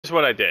here's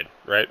what I did,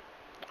 right?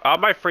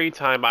 On my free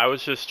time, I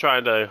was just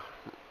trying to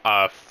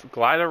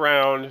glide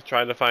around,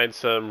 trying to find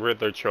some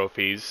Riddler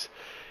trophies,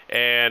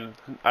 and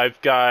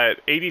I've got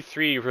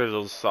 83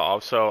 riddles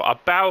solved, so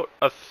about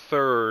a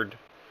third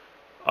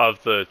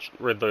of the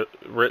the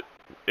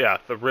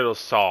riddles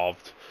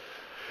solved.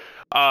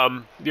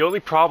 The only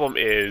problem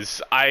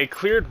is I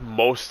cleared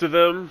most of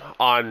them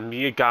on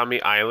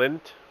Miyagami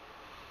Island,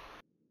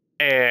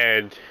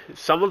 and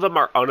some of them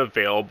are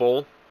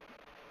unavailable.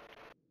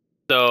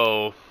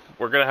 So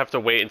we're gonna have to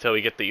wait until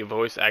we get the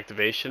voice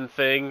activation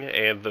thing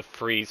and the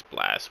freeze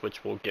blast,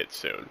 which we'll get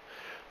soon.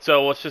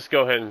 So let's just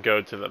go ahead and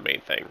go to the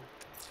main thing.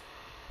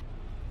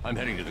 I'm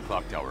heading to the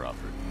clock tower,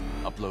 Alfred.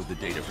 Upload the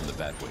data from the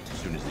Batwing as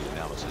soon as the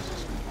analysis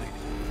is complete.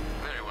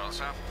 Very well,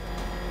 sir.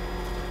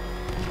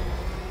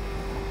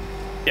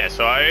 Yeah,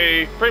 so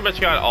I pretty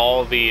much got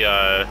all the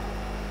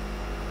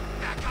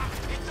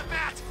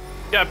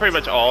yeah, pretty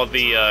much all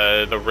the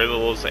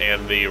riddles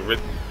and the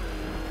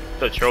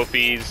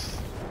trophies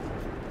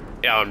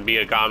on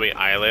Miyagami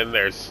Island.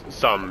 There's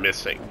some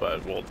missing,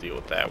 but we'll deal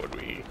with that when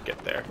we get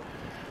there.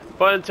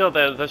 But until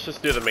then, let's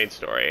just do the main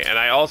story. And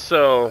I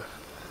also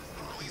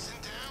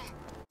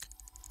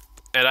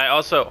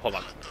hold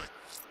on.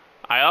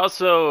 I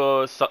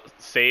also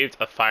saved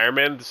a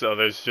fireman, so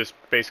there's just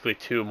basically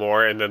 2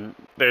 more, and then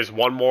there's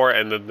 1 more,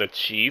 and then the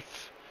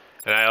chief.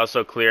 And I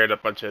also cleared a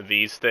bunch of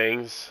these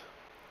things.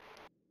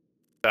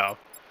 So,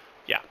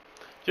 yeah,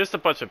 just a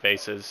bunch of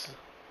bases.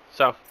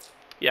 So,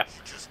 yeah.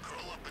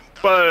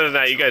 But other than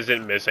that, you guys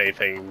didn't miss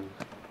anything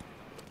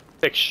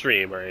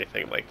extreme or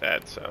anything like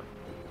that, so.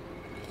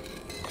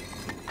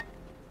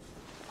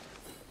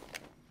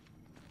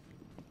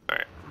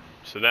 Alright,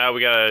 so now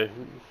we gotta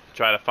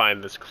try to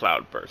find this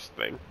cloudburst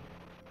thing.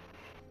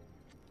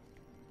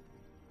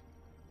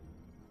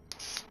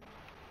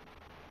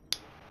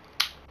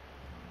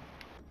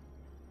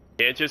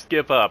 Can't just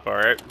give up,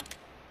 alright?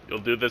 You'll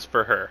do this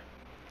for her.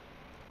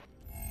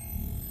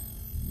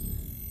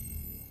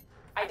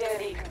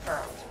 Identity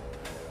confirmed.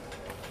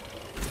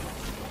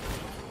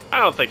 I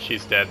don't think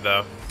she's dead,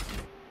 though.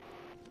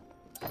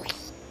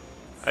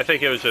 I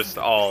think it was just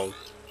all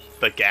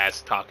the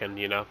gas talking,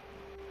 you know?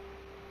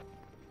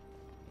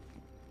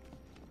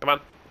 Come on.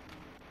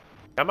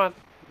 Come on.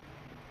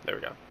 There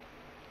we go.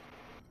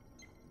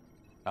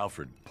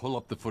 Alfred, pull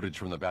up the footage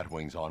from the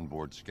Batwing's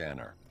onboard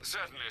scanner.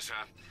 Certainly, sir.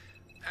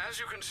 As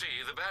you can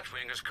see, the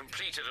Batwing has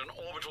completed an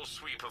orbital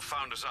sweep of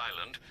Founders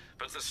Island,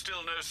 but there's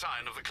still no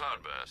sign of the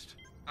cloudburst.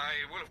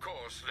 I will, of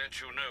course,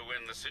 let you know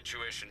when the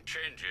situation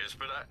changes,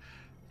 but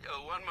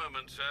one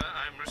moment, sir.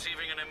 I'm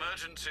receiving an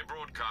emergency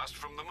broadcast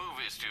from the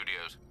movie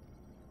studios.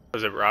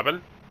 Was it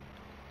Robin?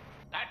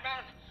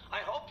 Batman, I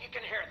hope you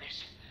can hear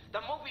this.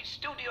 The movie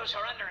studios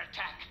are under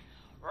attack.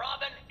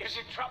 Robin is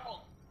in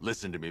trouble.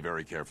 Listen to me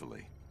very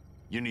carefully.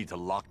 You need to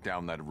lock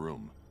down that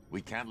room.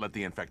 We can't let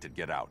the infected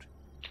get out.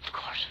 Of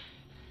course.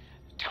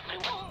 Tell me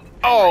what.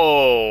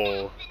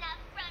 Oh!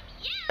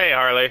 Hey,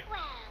 Harley. Well,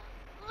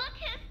 look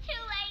who's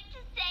too late to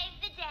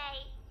save the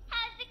day.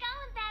 How's it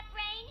going,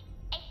 Batbrain?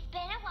 It's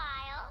been a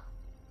while.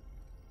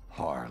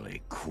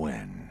 Harley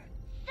Quinn.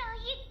 So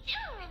you do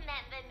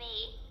remember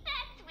me.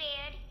 That's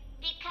weird,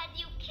 because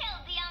you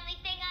killed the only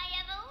thing I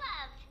ever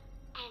loved.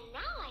 And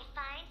now I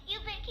find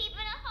you've been keeping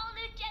a whole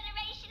new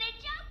generation of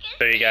jokers.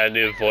 So you got a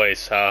new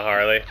voice, huh,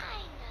 Harley? I know.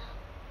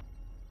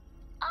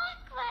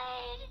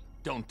 Awkward.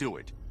 Don't do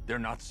it. They're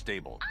not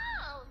stable.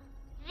 Oh,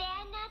 they're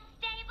not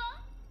stable?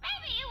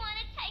 Maybe you want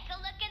to take a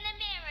look in the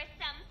mirror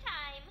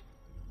sometime.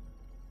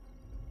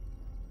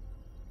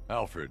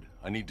 Alfred,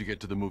 I need to get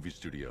to the movie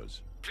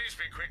studios. Please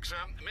be quick, sir.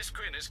 Miss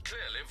Quinn is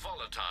clearly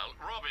volatile.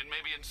 Robin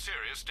may be in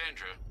serious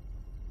danger.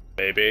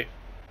 Maybe.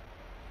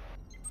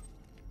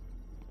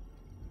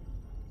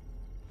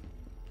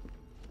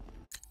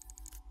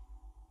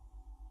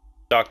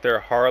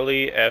 Dr.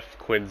 Harley F.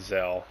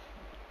 Quinzel.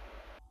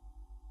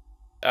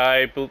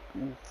 I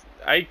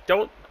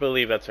don't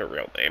believe that's her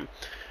real name.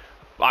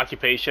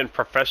 Occupation,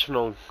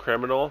 professional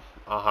criminal.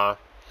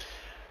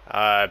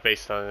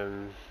 Based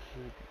on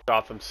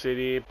Gotham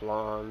City,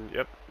 blonde.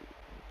 Yep.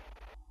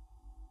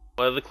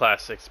 One of the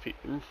classics.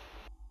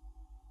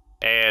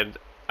 And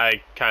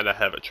I kind of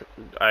have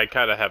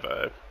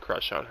a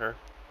crush on her.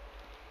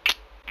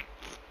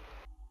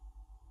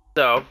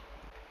 So,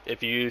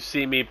 if you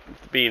see me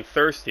being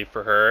thirsty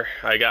for her,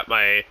 I got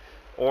my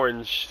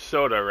orange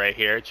soda right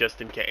here,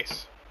 just in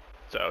case.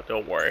 So,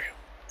 don't worry.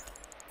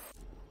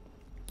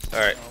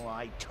 Alright. Oh,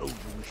 I told you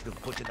we should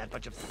have butchered that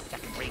bunch of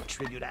second-rate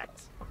tribute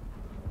acts.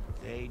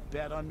 They'd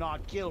better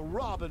not kill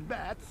Robin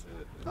Bats.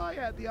 I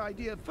had the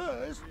idea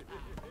first.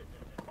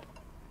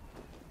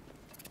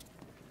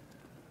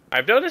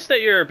 I've noticed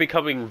that you're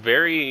becoming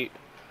very...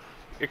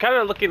 You're kind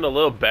of looking a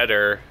little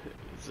better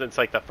since,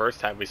 like, the first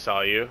time we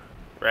saw you,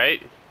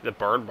 right? The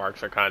burn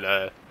marks are kind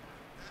of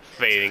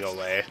fading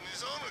away.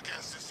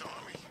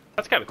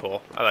 That's kind of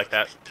cool. I like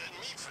that.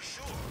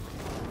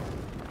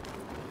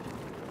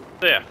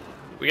 So yeah,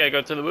 we gotta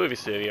go to the movie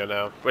studio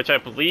now, which I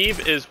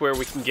believe is where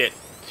we can get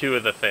 2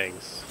 of the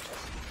things.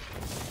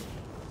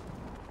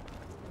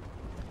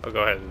 I'll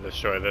go ahead and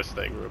destroy this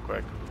thing real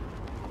quick.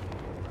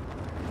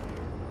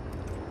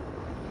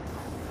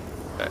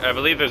 I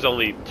believe there's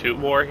only 2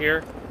 more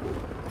here.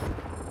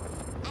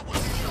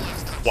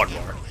 One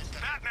more.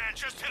 Batman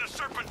just hit a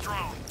serpent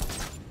drone.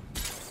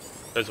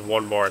 There's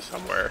one more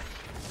somewhere.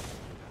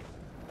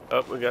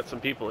 Oh, we got some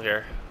people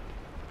here.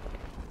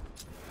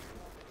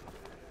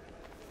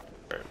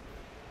 Alright.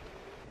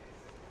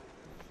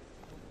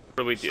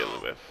 What are we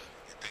dealing with?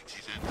 You think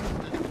she's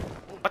interested?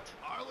 What?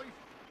 Harley?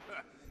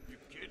 You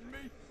kidding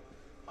me?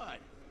 What?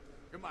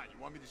 Come on, you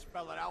want me to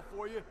spell it out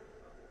for you?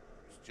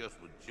 It's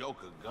just with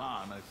Joker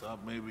gone, I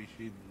thought maybe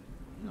she'd,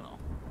 you know.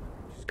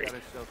 She's got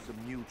herself some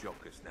new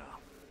jokers now.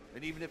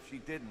 And even if she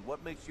didn't,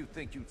 what makes you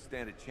think you'd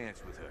stand a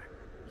chance with her?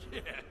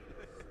 Yeah.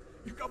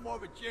 You got more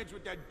of a chance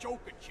with that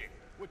Joker chick.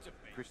 What's her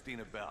face?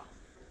 Christina Bell.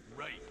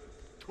 Right.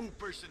 2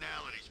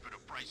 personalities for the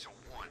price of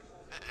 1.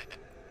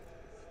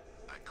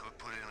 I could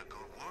put in a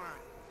good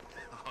word.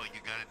 All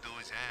you gotta do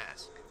is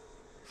ask.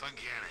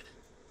 Forget it.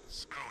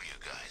 Screw you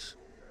guys.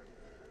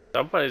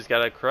 Somebody's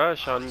got a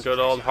crush on good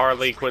old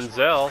Harley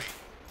Quinzel.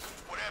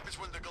 What happens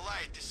when the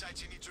Goliath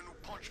decides he needs a new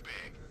punch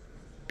bag?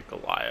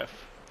 Goliath.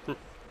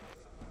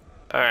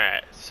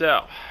 Alright,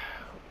 so.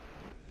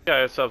 Got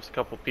ourselves a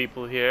couple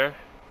people here.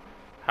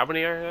 How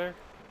many are there?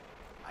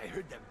 I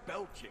heard that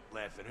Bell chick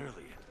laughing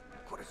earlier.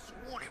 Could have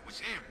sworn it was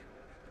him.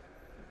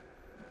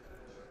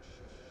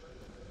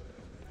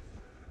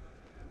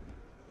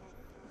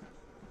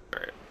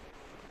 Alright.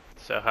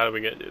 So how do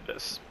we gonna do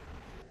this?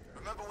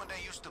 Remember when they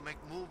used to make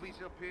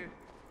movies up here?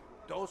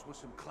 Those were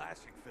some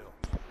classic films.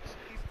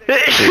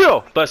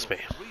 Oh, bless me.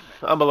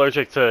 I'm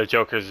allergic to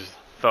Joker's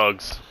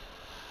thugs.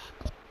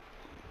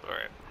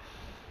 Alright.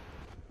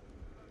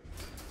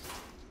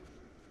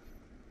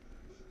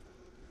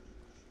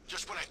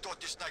 Just when I thought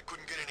this night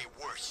couldn't get any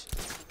worse.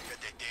 Got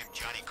that damn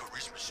Johnny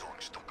Charisma song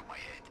stuck in my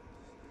head.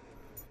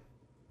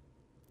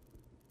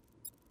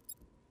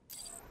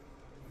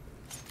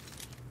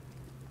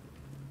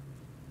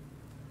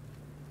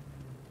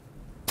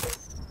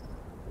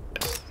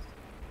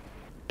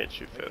 Can't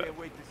shoot I through that. can't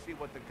wait to see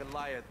what the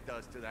Goliath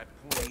does to that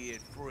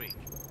pointy-eared freak.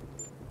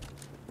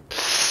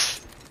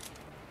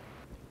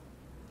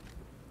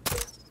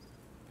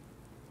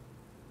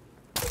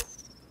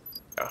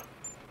 Oh.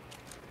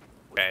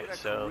 Okay,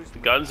 so the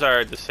guns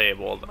are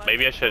disabled.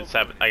 Maybe I should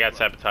I got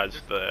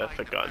sabotaged the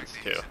guns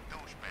too.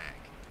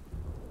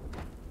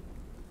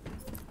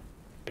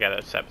 I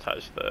gotta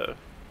sabotage the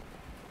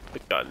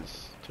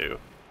guns too.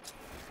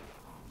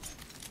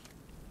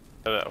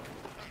 I don't know.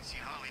 I ain't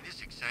seen Harley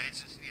this excited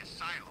since the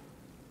asylum.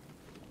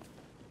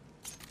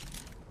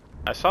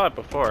 I saw it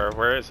before.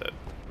 Where is it?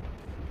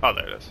 Oh,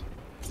 there it is.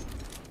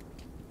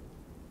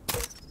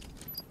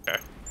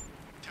 Okay.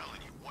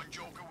 Telling you, one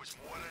Joker was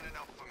more than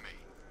enough for me.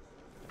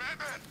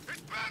 Batman! It's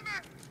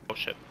Batman! Oh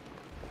shit.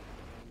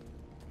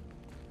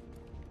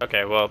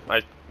 Okay, well,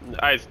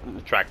 I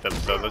tracked them,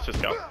 so let's just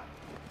go.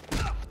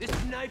 This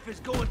knife is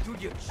going through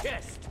your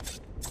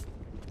chest.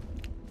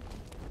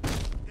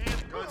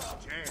 Damn gun's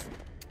jammed.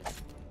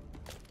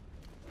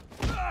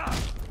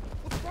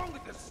 What's wrong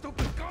with this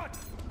stupid gun?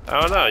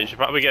 I don't know. You should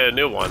probably get a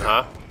new one,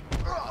 huh?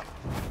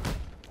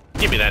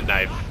 Give me that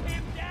knife.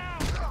 Him down.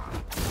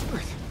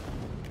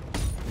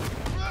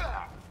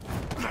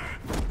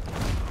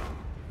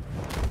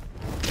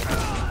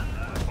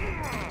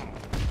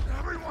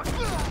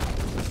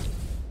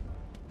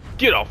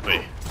 Get off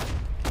me.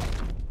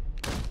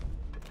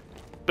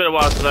 Been a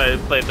while since I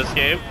played this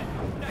game.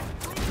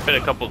 Been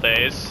a couple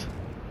days.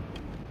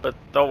 But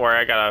don't worry,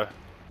 I got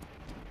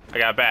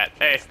a bat.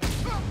 Hey.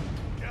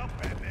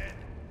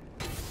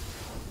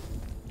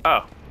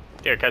 Oh.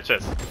 Here, catch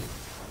this.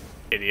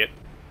 Idiot.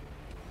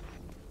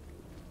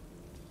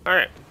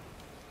 Alright.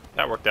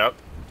 That worked out.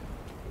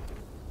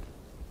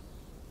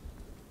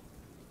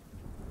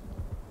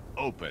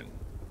 Open.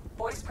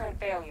 Voice print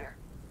failure.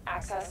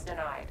 Access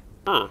denied.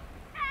 Hmm.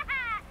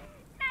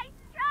 Nice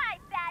try,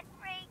 Bat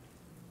Freak.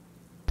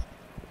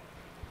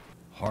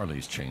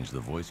 Harley's changed the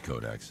voice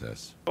code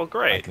access. Well, I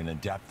great. can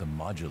adapt the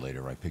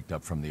modulator I picked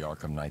up from the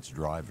Arkham Knight's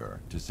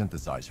driver to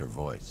synthesize her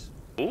voice.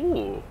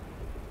 Ooh.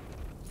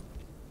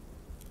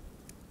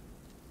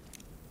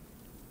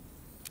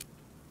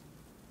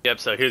 Yep,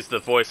 so here's the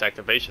voice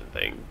activation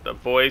thing. The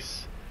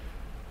voice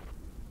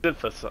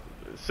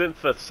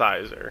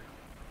synthesizer.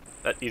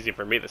 That's easy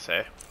for me to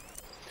say.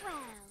 Well,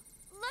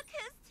 look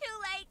who's too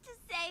late to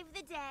save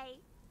the day.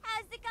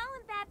 How's it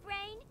going, Bat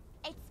Brain?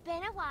 It's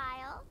been a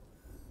while.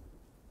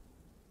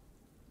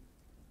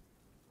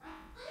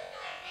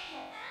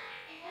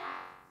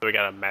 So we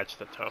gotta match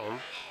the tone.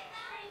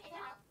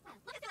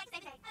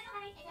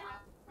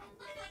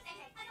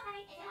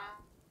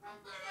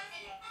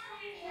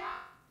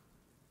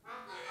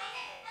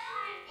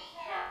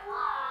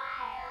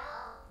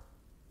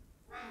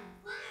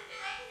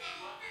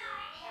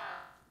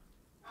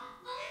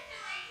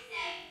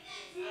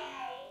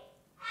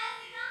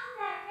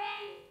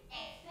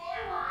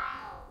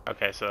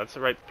 Okay, so that's the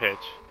right pitch.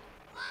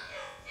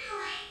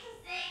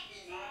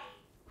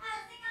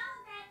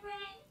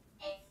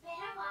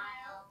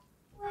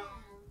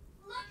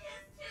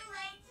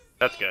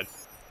 good.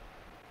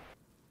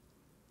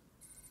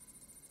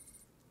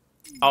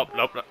 Oh,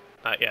 nope,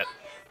 not yet.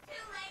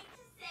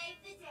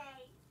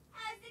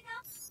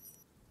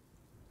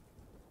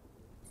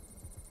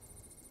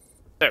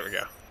 There we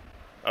go.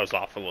 I was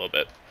off a little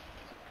bit.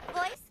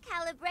 Voice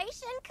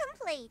calibration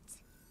complete.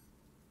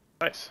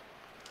 Nice.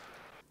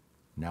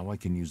 Now I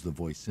can use the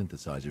voice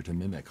synthesizer to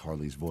mimic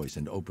Harley's voice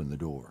and open the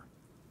door.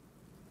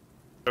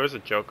 There was a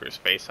Joker's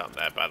face on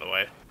that, by the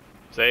way.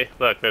 See?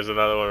 Look, there's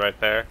another one right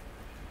there.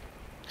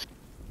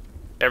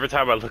 Every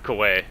time I look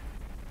away.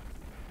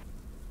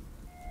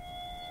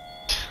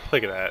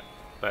 Look at that.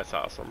 That's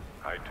awesome.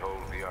 I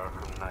told the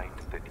Arkham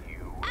Knight that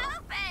you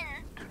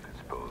Open! to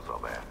dispose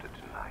of after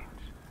tonight.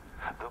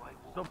 Though I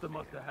Something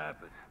must have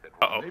happened.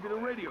 Uh-oh. Maybe the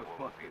radio's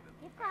busted.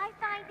 If I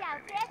find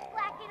out they're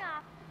slacking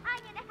off, I'm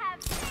gonna have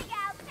Big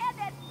Al tear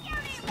their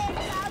beauty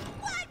rings off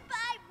one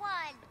by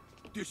one!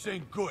 This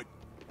ain't good.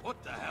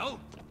 What the hell?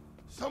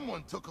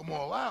 Someone took them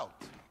all out.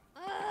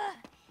 Ugh,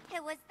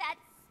 it was that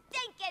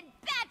stinking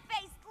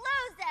bat-faced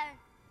loser!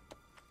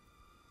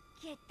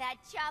 Get that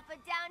chopper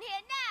down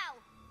here now!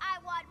 I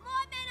want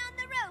more men on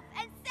the roof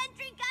and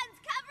sentry guns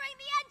covering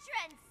the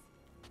entrance!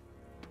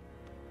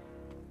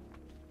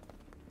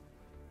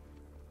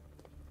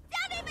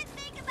 Don't even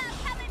think about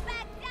coming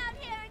back down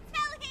here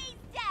until he's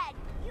dead!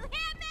 You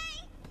hear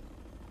me?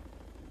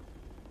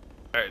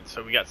 Alright,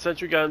 so we got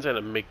sentry guns and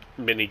a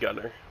mini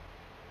gunner.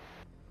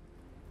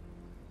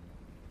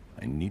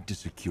 I need to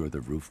secure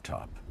the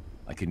rooftop.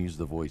 I can use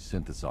the voice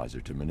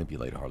synthesizer to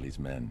manipulate Harley's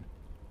men.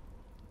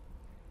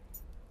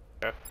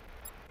 Okay.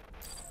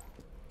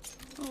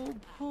 Oh,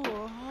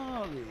 poor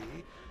Harley.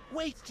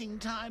 Wasting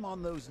time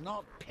on those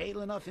not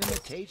pale enough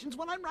imitations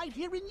when I'm right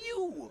here in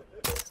you.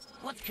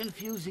 What's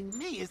confusing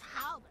me is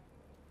how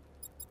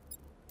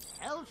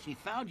the hell she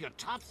found your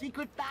top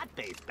secret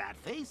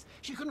Batface.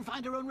 She couldn't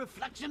find her own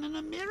reflection in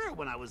a mirror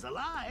when I was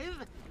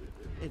alive.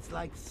 It's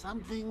like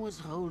something was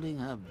holding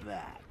her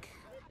back.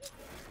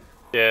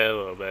 Yeah, a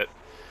little bit.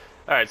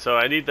 Alright, so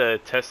I need to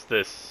test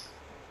this.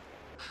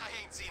 I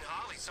ain't seen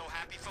Harley so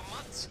happy for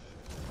months.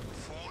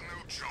 4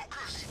 new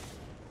Jokers?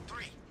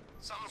 3.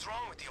 Something's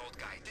wrong with the old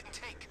guy. It didn't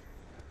take.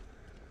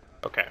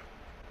 Okay.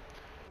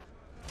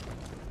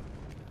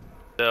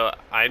 So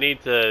I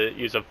need to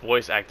use a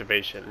voice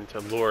activation to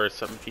lure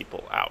some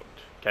people out.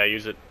 Can I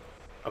use it?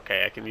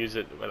 Okay, I can use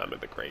it when I'm in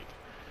the crate.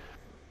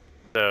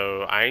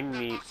 So I That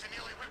need... boxer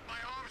nearly ripped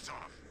my arms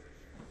off.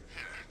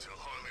 Yeah, until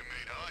Harley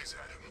made eyes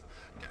at him.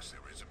 Guess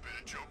there is a bit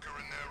of Joker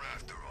in there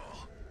after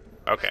all.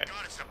 Okay. Thank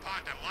God it's the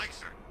part that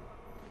likes her.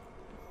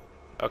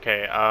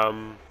 Okay,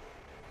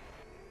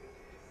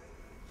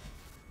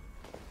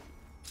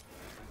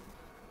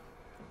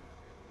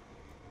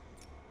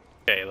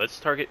 okay, let's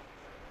target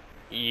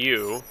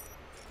you.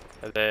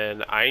 And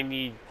then I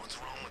need... What's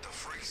wrong with the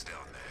freaks down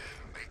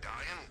there? They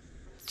dying?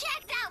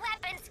 Check that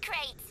weapons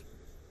crate!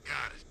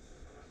 Got it.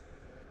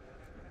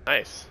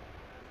 Nice.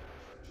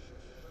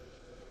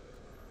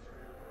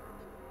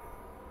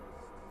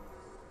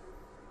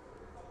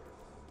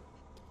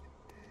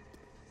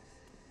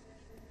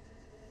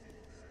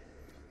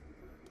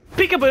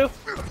 Peekaboo!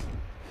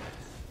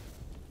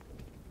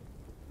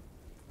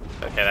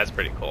 Okay, that's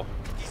pretty cool.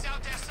 He's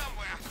out there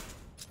somewhere.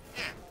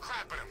 Yeah,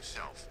 crapping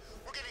himself.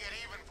 We're gonna get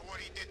even for what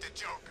he did to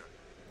Joker.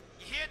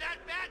 You hear that,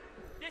 Bat?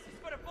 This is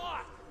for the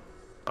boss.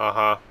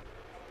 Uh-huh.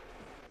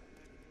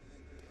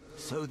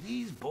 So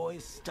these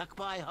boys stuck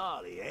by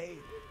Harley, eh?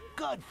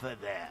 Good for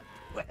them.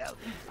 Well,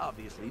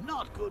 obviously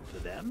not good for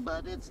them,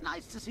 but it's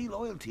nice to see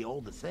loyalty all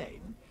the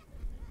same.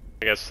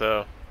 I guess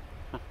so.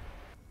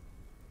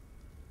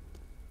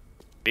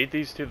 Lead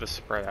these two to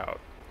spread out.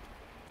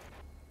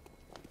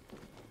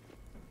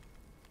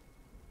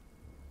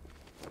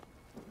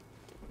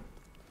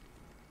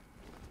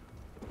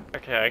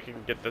 Okay, I can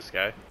get this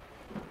guy.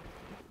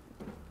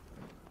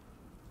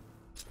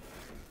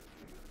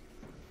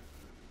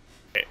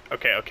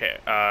 Okay.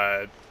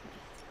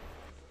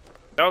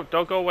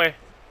 Don't go away.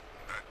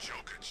 That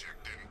Joker chick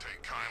didn't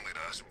take kindly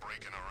to us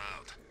breaking her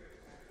out.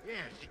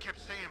 Yeah, she kept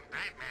saying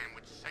Batman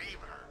would save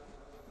her.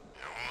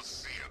 Yeah, we'll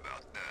see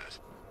about that.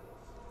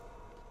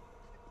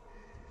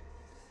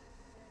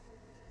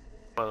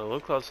 Come on, a little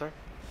closer.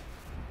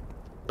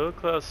 A little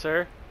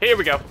closer. Here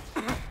we go.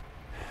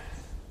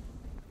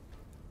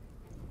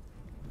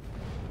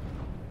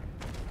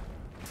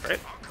 Right.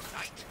 Arkham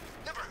Knight.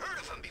 Never heard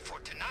of him before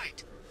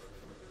tonight.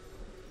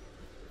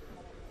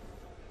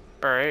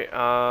 Alright,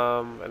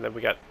 and then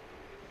we got...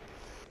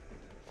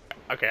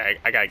 Okay,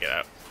 I gotta get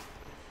out.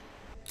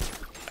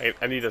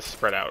 I need to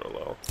spread out a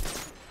little.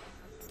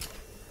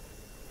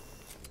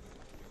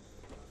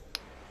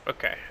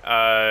 Okay,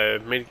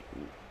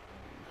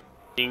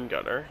 machine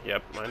gunner.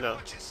 Yep, I know.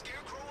 Watching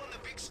Scarecrow on the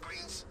big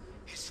screens.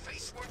 His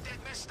face weren't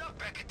that messed up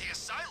back at the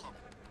asylum.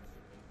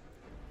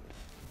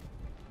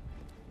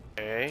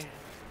 Okay.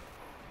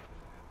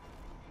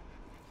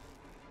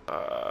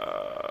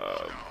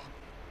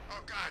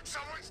 Oh God,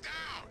 someone's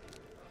down!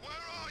 Where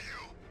are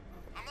you?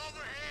 I'm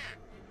over here!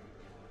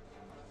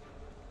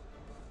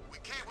 We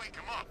can't wake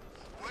him up.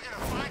 We're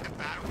gonna find the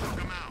bat who took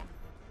him out.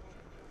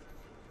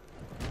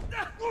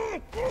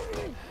 don't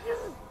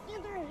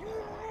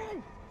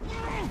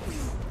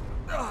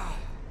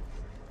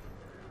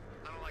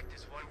like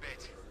this one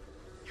bit.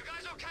 You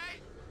guys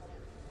okay?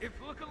 If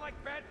looking like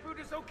bad food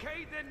is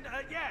okay, then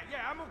yeah,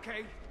 I'm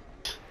okay.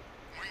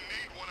 We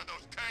need one of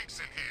those tanks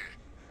in here.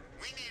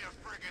 We need a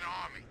friggin'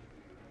 army.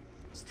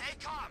 Stay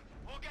calm.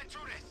 We'll get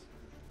through this.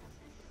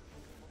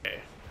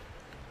 Okay.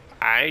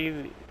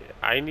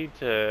 I need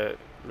to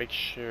make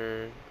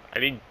sure. I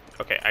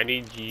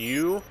need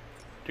you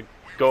to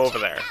go over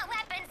there. That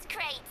weapons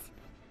crate.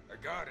 I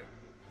got it.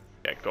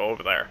 Yeah, go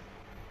over there.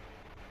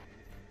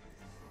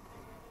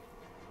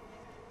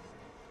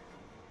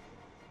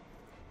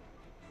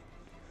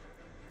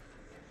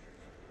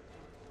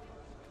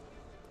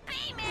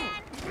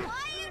 B-Man, why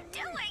are you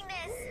doing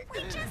this?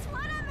 We just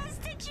want our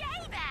Mr. J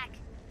back.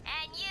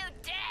 And you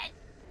did.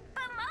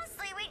 But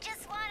mostly we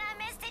just want our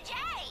Mr. J.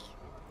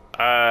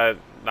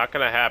 Not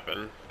gonna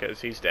happen, because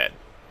he's dead.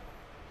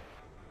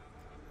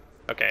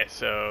 Okay,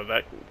 so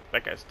that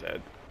guy's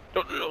dead.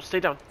 No, stay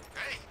down.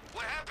 Hey,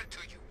 what happened to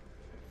you?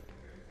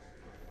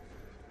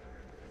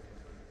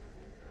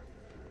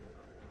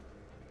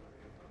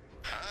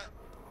 Huh?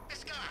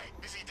 This guy,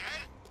 is he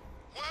dead?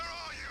 Where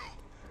are you?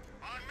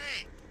 On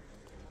me.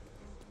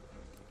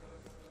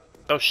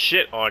 No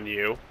shit on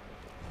you.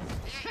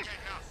 He ain't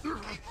getting up.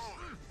 Keep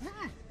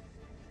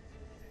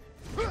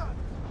moving.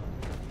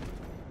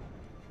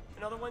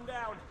 Another one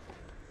down.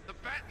 The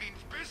bat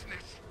means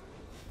business.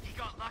 He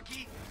got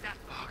lucky. That's...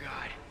 Oh,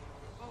 God.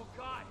 Oh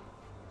God!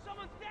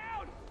 Someone's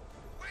down!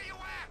 Where you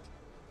at?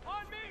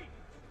 On me!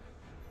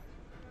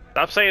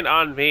 Stop saying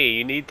on me.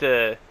 You need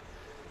to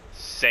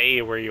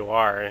say where you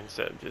are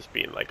instead of just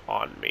being like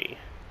on me.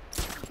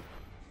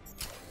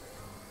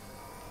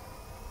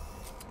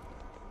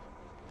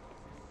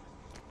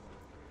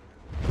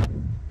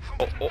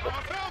 I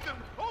found him!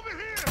 Over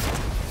here! We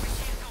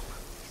can't help him.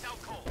 He's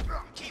out cold.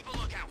 Keep a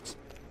lookout.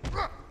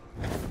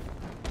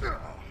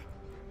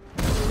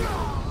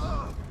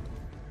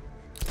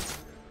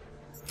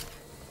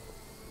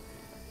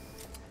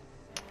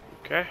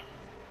 Okay.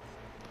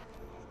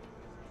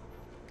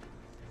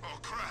 Oh,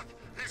 crap.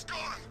 He's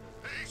gone.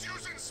 He's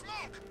using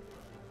smoke.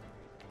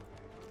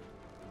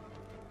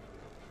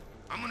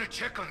 I'm gonna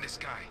check on this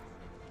guy.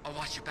 I'll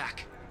watch your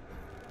back.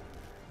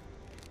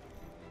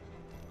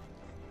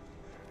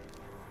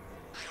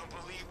 I don't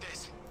believe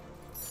this.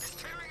 He's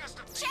tearing us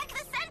to... Check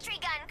the sentry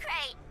gun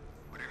crate.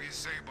 Whatever you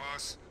say,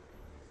 boss.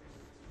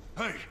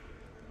 Hey,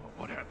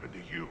 what happened to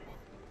you?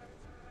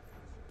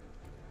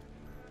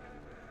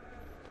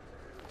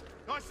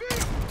 I see him!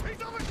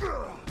 He's over...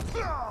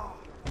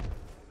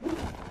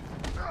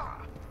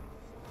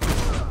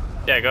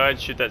 Yeah, go ahead and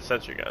shoot that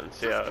sentry gun.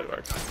 See how it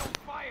works. Don't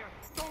fire!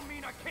 Don't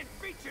mean I can't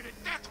beat you to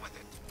death with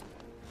it!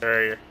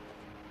 There.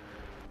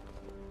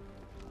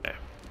 Yeah.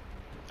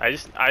 I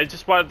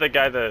just wanted the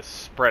guy to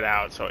spread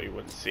out so you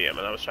wouldn't see him,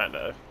 and I was trying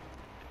to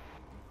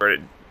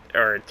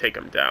or take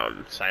him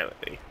down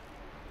silently.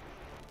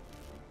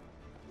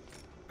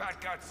 Bat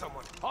got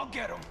someone. I'll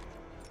get him.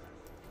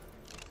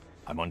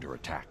 I'm under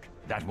attack.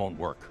 That won't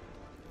work.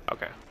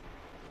 Okay.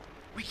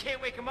 We can't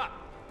wake him up,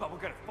 but we're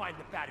gonna find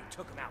the bat who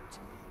took him out.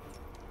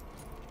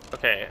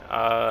 Okay,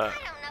 I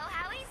don't know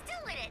how he's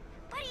doing it,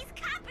 but he's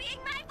copying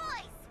my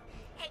voice.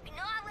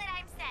 Ignore what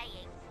I'm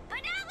saying,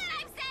 but know what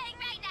I'm saying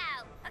right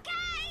now,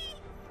 okay?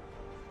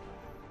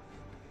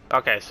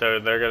 Okay, so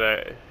they're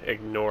gonna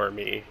ignore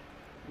me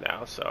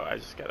now, so I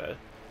just gotta...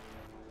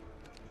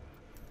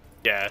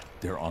 Yeah,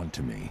 They're on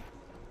to me.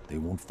 They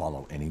won't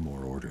follow any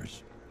more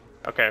orders.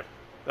 okay.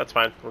 That's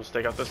fine. We'll just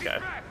take out this guy.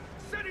 Back!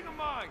 Setting a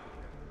mine!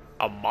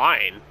 A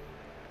mine?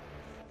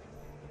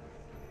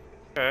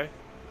 Okay,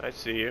 I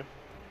see you.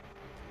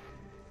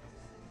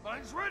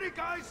 Mine's ready,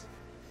 guys!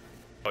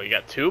 Oh, you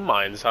got two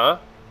mines, huh?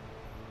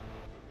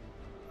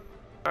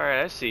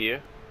 Alright, I see you.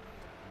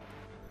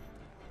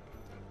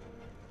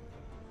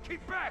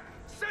 Keep back!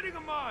 Setting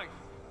a mine!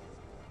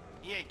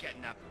 He ain't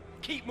getting up.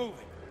 Keep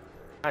moving.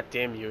 God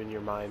damn you and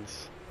your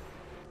mines.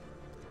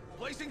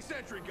 Placing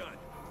sentry gun.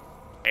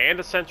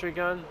 And a sentry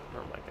gun?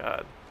 Oh my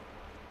god.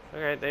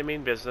 Alright, they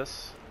mean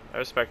business. I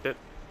respect it.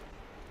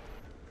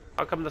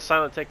 How come the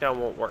silent takedown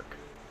won't work?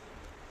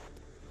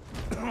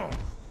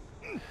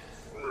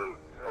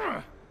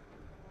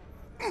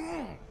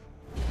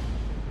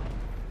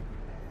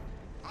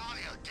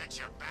 Harley'll get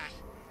your bat.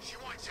 She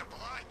wants your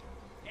blood.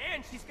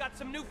 And she's got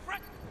some new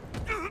friends.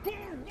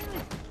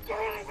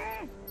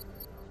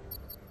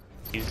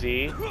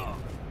 Easy.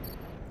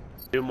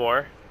 Two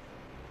more.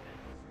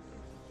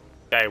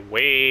 Guy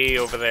way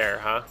over there,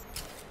 huh?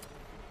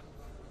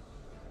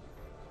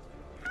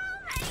 How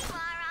many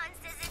morons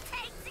does it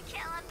take to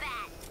kill a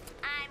bat?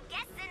 I'm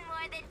guessing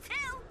more than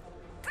 2.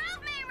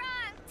 Prove me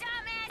wrong,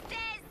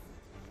 dumbasses!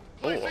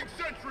 Placing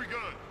sentry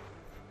gun.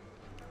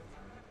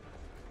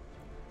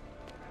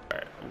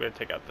 Alright, I'm gonna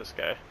take out this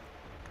guy.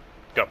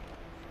 Go.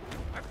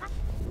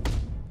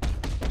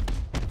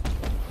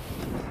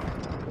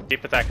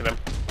 Keep attacking him.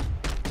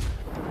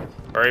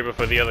 Hurry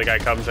before the other guy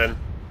comes in.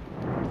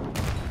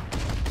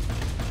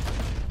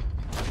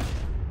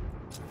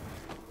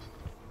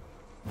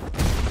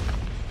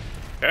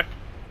 Okay.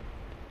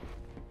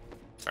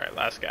 Alright,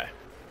 last guy.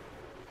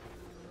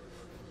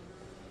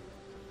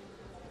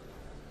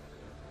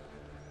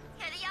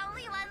 You're the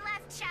only one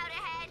left, shout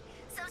ahead.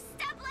 So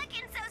stop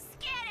looking so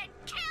scared and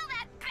kill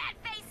that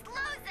bat-faced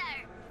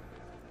loser!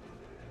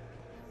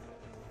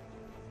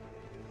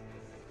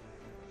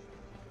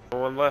 No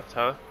one left,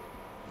 huh?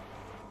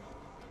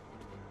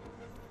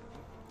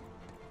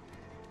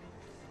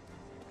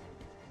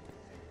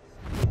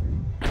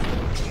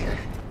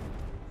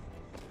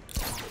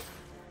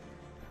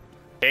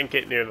 Can't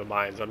get near the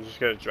mines. I'm just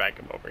gonna drag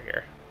him over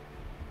here.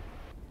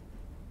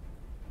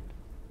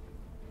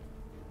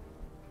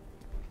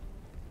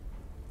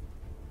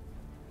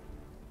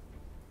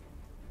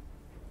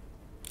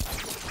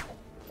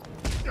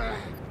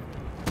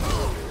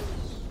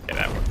 Okay,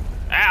 that worked.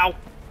 Ow!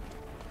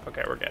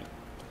 Okay, we're good.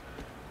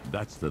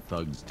 That's the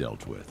thugs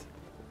dealt with.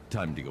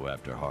 Time to go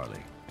after Harley.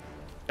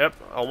 Yep,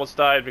 almost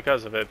died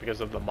because of it,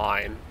 because of the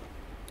mine.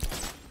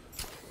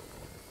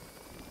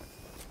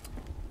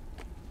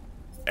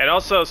 And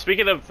also,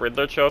 speaking of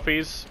Riddler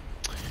trophies,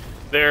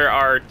 there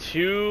are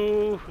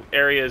 2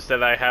 areas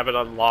that I haven't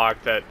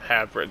unlocked that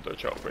have Riddler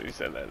trophies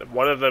in it.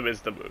 One of them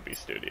is the movie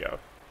studio.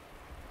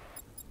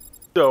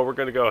 So we're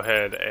gonna go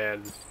ahead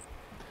and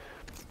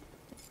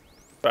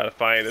try to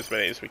find as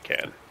many as we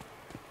can.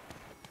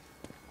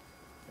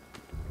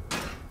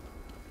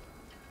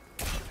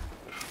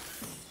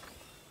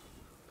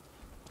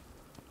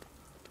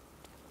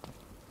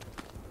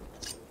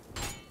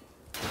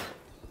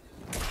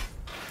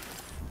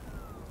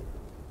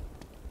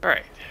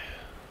 Alright.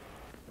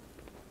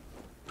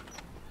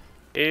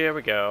 Here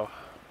we go.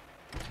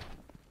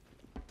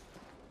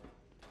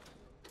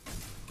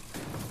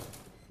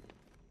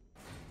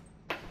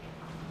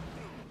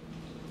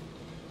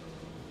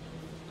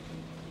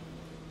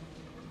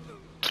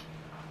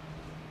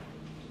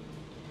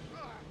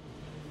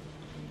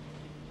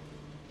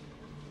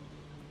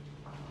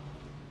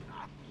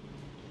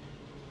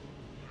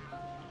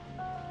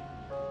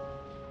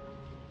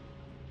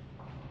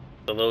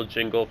 The little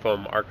jingle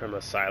from Arkham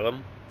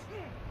Asylum.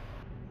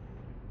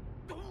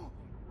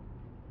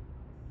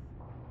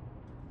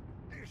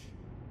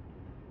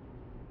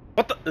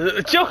 What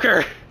the?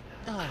 Joker!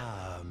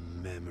 Ah,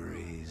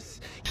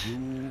 memories. You,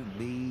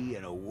 me,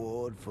 an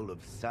award full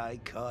of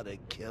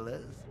psychotic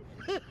killers.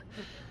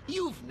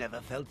 You've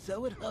never felt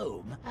so at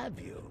home, have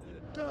you?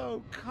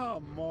 Oh,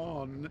 come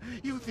on.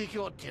 You think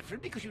you're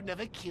different because you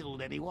never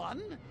killed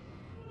anyone?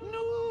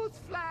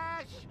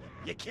 Newsflash!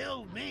 You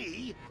killed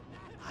me.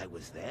 I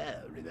was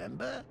there,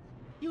 remember?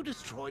 You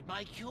destroyed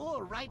my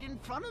cure right in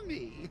front of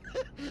me.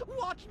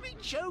 Watch me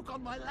choke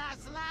on my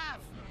last laugh.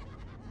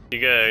 You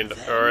gonna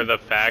infer the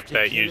fact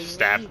that you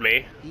stabbed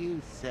me?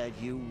 You said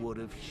you would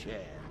have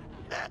shared.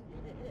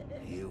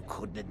 You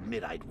couldn't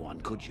admit I'd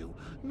won, could you?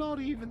 Not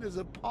even as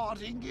a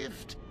parting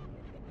gift.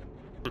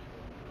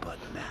 But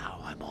now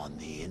I'm on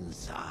the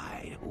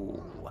inside.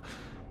 Ooh,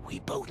 we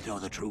both know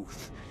the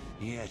truth.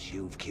 Yes,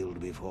 you've killed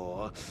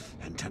before,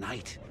 and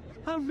tonight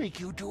I'll make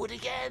you do it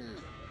again.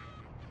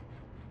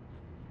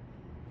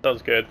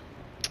 Sounds good.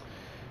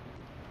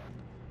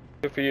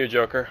 Good for you,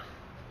 Joker.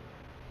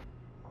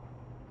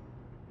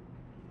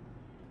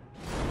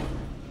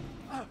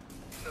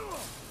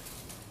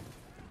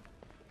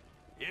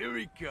 Here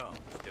he comes,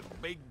 the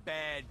big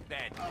bad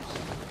bad.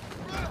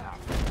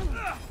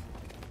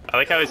 I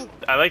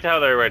liked how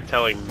they were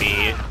telling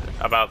me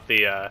about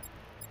the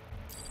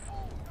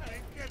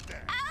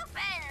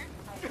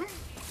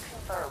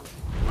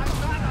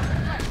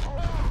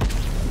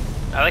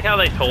I like how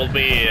they told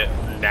me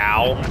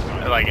now,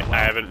 like I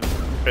haven't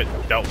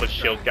dealt with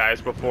shield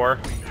guys before.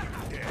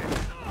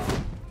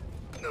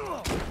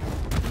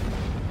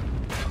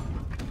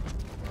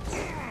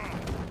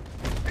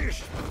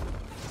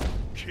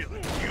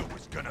 Killing you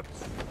was gonna...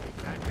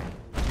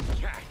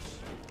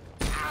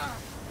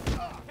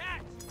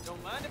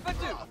 Don't mind if I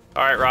do.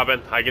 Alright,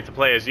 Robin, I get to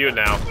play as you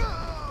now.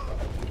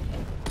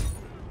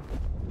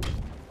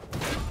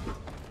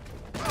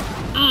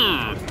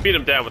 Beat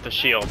him down with the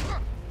shield.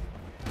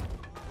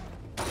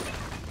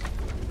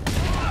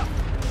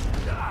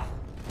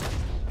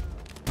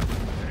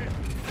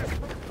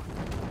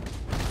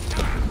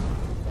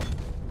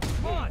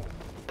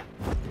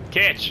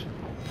 Catch!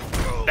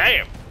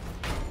 Damn!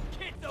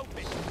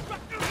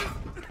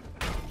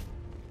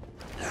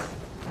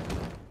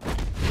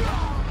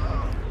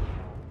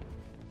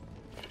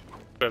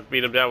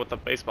 Beat him down with the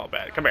baseball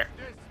bat. Come here.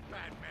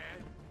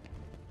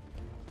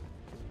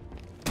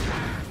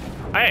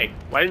 Hey,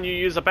 why didn't you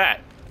use a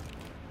bat?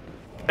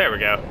 There we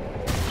go.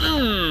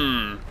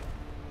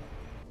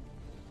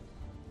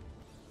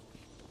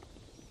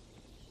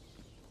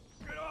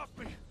 Get off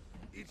me!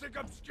 You think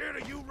I'm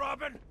scared of you,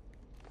 Robin?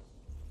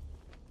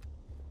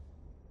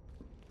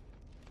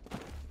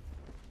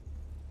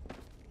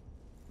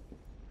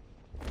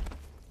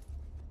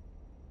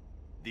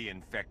 The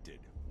infected.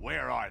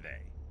 Where are they?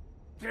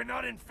 They're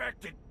not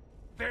infected.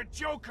 They're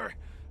Joker.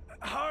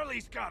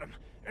 Harley's got them,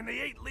 and they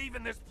ain't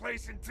leaving this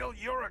place until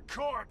you're a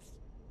corpse.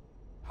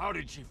 How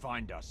did she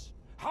find us?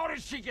 How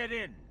did she get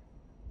in?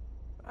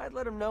 I'd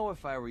let him know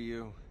if I were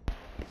you.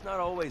 He's not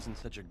always in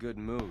such a good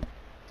mood.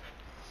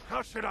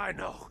 How should I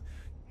know?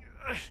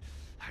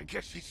 I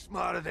guess she's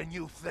smarter than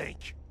you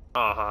think.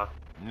 Uh-huh.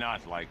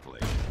 Not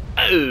likely.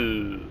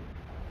 Oh.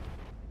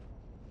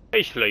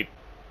 Hey, sleep.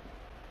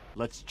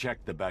 Let's check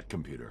the Bat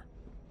computer.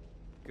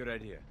 Good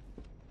idea.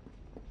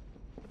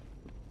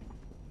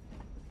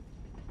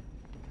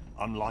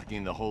 I'm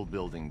locking the whole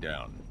building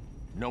down.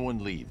 No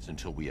one leaves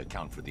until we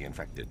account for the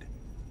infected.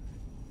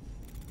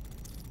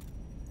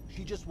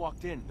 She just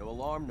walked in. No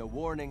alarm, no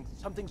warning.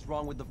 Something's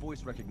wrong with the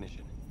voice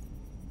recognition.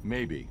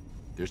 Maybe.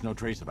 There's no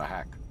trace of a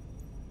hack.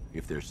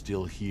 If they're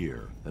still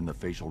here, then the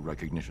facial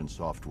recognition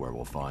software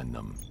will find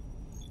them.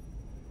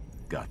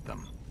 Got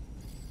them.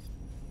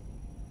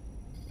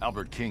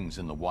 Albert King's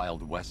in the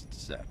Wild West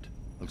set.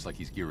 Looks like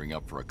he's gearing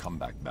up for a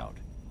comeback bout.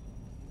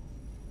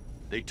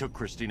 They took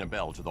Christina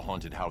Bell to the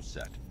haunted house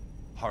set.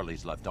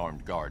 Harley's left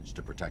armed guards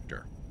to protect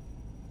her.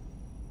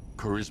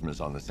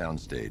 Charisma's on the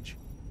soundstage.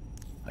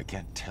 I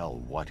can't tell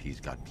what he's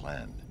got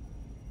planned.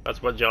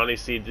 That's what Johnny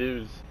C.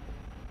 does.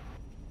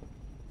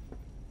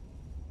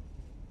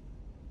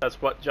 That's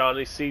what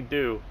Johnny C.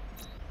 do.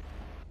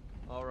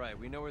 Alright,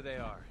 we know where they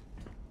are.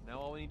 Now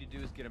all we need to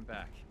do is get them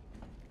back.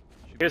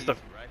 Should Here's be the...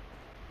 easy, right?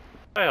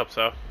 I hope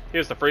so.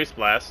 Here's the freeze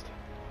blast.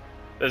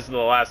 This is the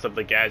last of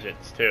the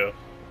gadgets, too.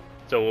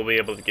 So we'll be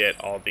able to get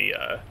all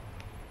the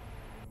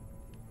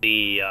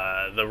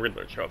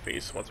Riddler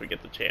trophies once we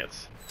get the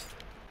chance.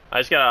 I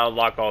just gotta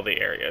unlock all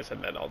the areas,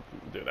 and then I'll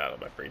do that on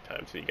my free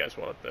time, so you guys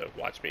won't have to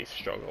watch me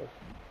struggle.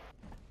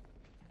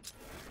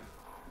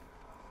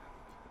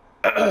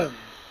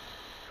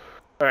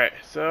 Alright,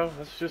 so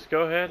let's just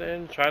go ahead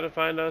and try to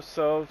find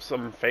ourselves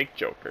some fake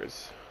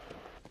Jokers.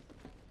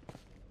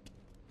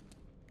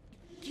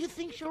 Do you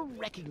think she'll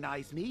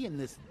recognize me in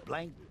this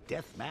blank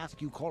death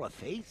mask you call a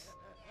face?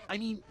 I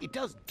mean, it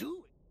does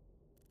do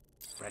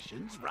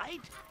expressions,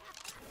 right?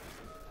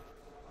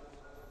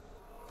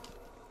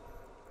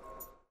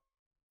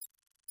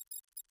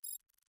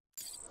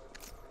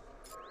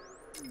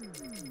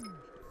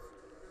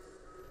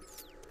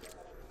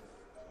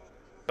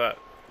 But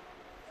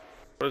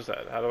what is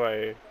that? How do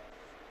I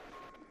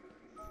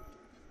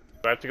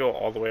have to go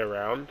all the way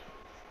around?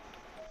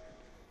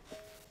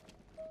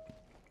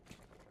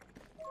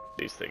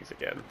 These things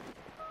again.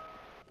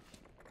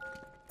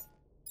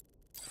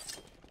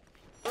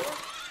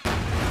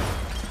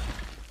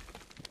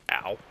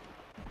 Ow.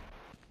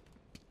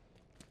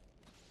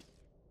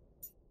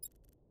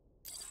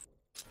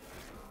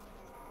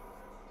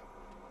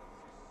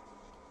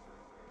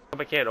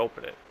 I can't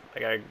open it. I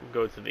gotta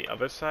go to the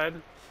other side.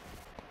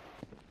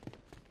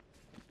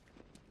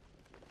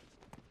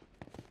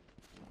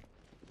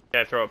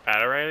 Can I throw a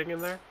batarang in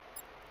there?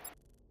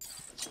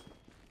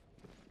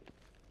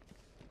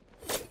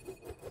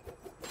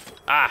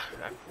 Ah,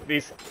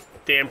 these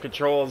damn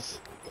controls.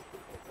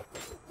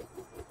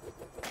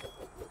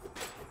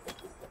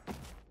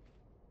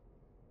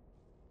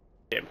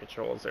 Damn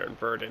controls, they're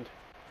inverted.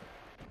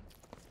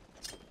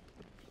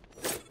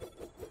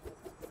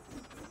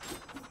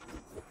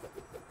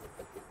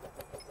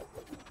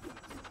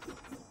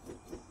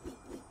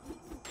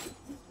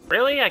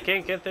 Really? I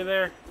can't get through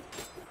there?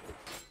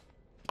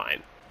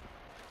 Fine.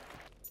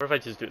 What if I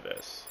just do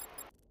this?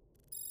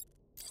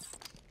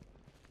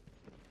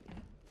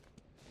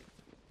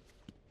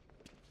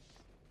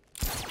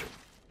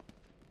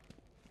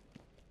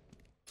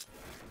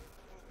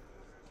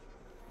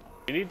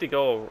 You need to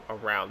go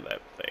around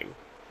that thing.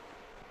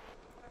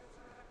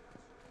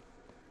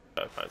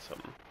 Gotta find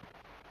something.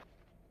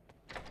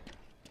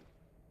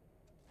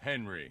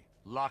 Henry,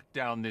 lock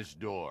down this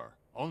door.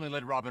 Only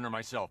let Robin or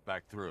myself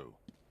back through.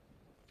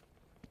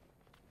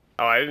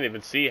 Oh, I didn't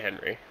even see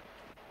Henry.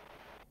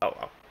 Oh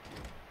well.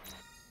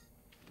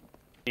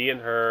 He and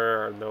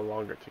her are no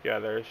longer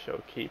together.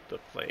 She'll keep the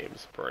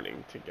flames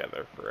burning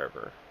together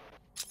forever.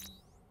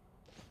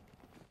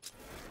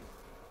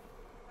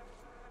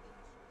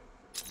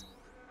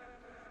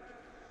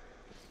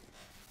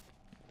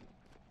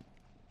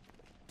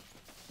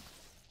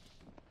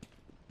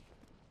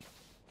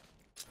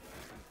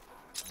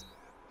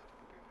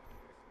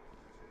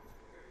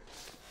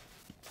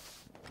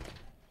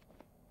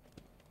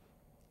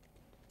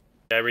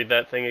 Did I read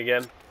that thing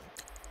again?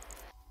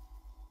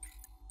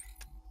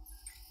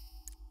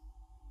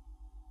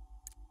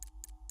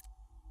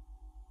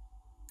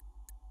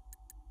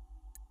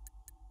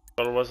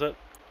 What was it?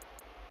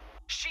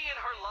 She and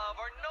her love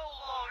are no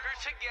longer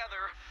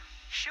together.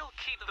 She'll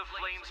keep the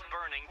flames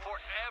burning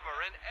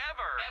forever and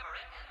ever.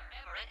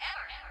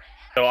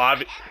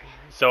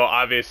 So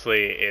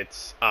obviously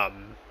it's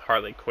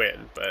Harley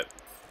Quinn, but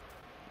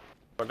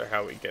I wonder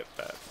how we get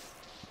that.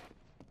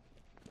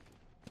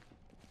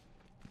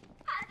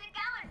 How's it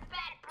going,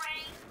 Bat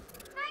Brain?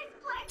 Nice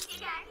place you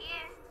got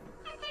here.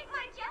 I think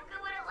my Joker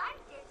would have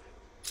liked it.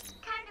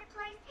 Kind of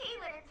place he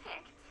would have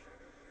picked.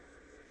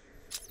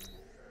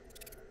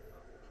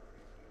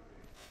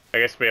 I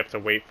guess we have to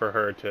wait for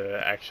her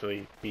to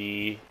actually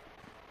be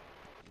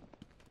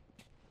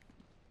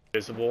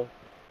visible.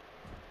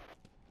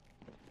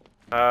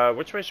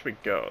 Which way should we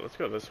go? Let's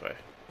go this way.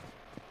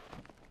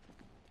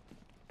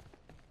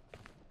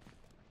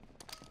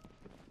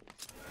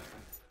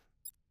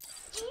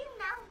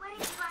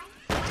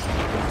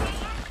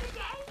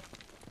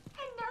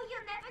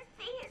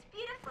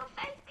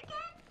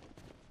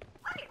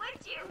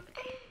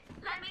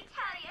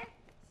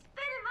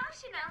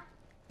 professional.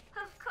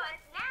 Of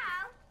course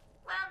now,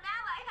 well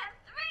now I have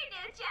 3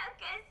 new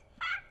Jokers.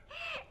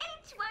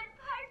 Each one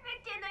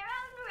perfect in their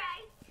own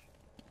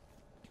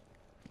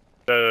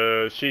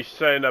right. She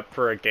signed up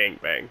for a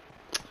gangbang.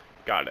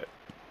 Got it.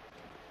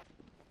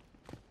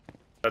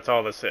 That's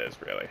all this is,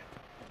 really.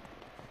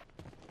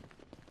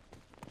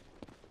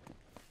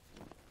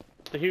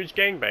 It's a huge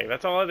gangbang.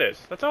 That's all it is.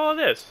 That's all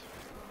it is.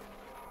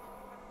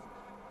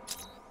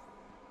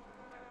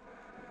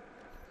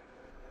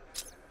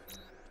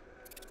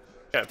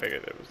 I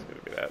figured it was gonna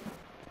be that.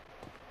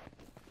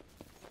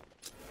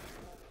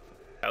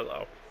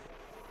 Hello.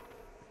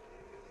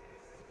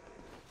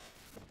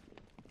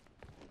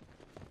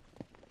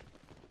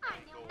 I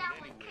knew no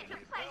one could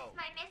replace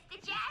my Mr.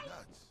 J.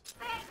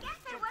 But I guess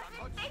I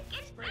wasn't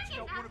thinking big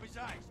enough. I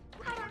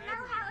don't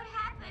know how it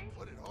happened,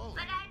 but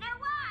I know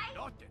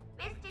why.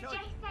 Mr. J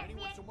sent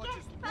me a gift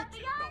from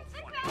beyond the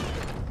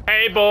grave.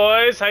 Hey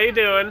boys, how you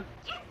doing?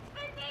 Just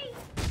for me.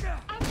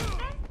 And the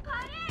best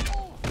part is,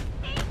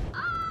 they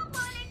all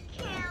want to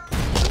kill.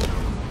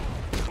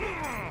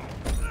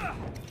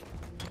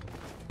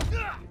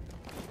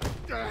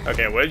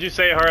 Okay, what did you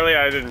say, Harley?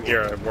 I didn't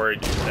hear a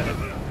word you said.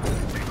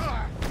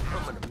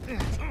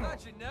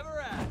 Thought you never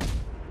asked.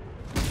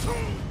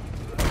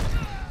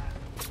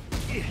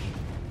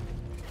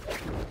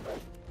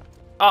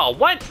 Oh,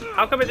 what?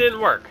 How come it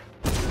didn't work?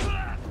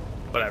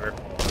 Whatever.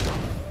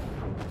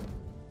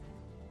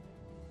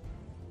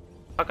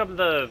 How come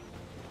the...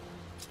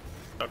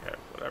 Okay,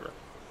 whatever.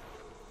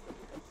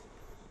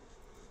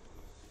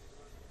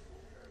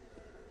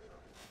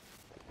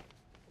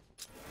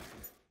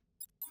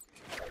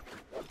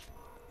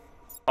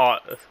 Oh,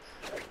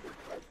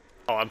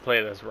 I'm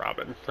playing as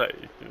Robin. I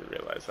didn't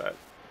realize that.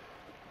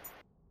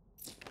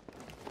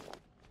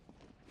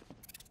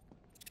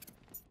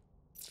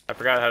 I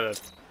forgot how to...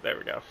 There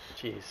we go.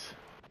 Jeez.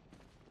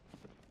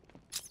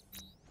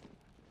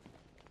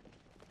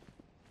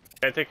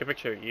 Can I take a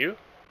picture of you?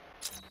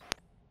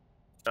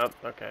 Nope,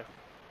 okay.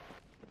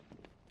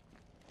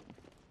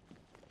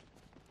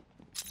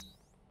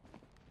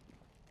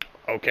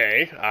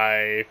 Okay,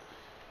 I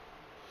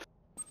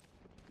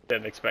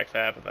didn't expect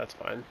that, but that's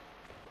fine.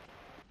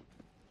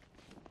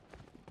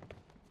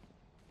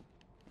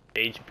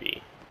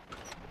 HB.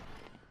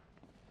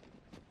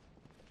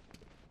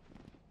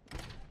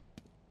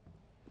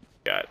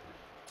 Got.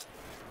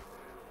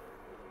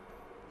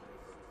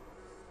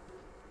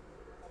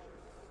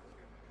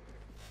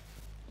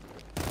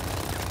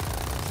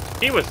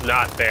 He was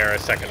not there a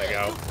second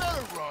ago. You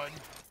better run.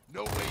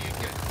 No way you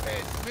get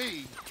past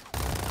me.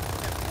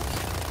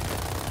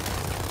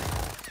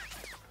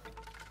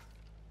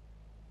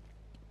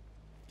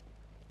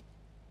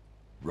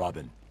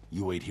 Robin,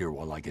 you wait here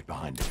while I get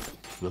behind him.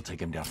 We'll take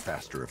him down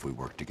faster if we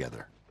work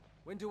together.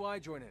 When do I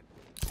join in?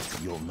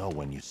 You'll know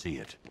when you see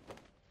it.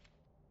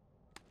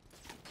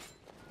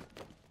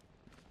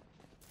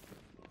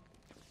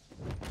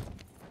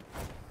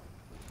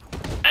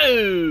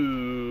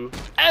 Oh!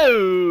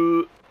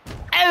 Oh!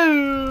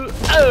 Oh!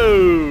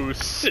 Oh!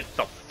 Sit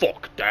the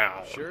fuck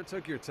down. Sure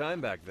took your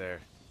time back there.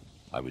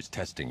 I was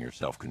testing your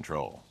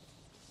self-control.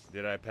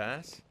 Did I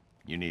pass?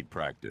 You need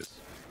practice.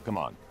 Come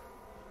on.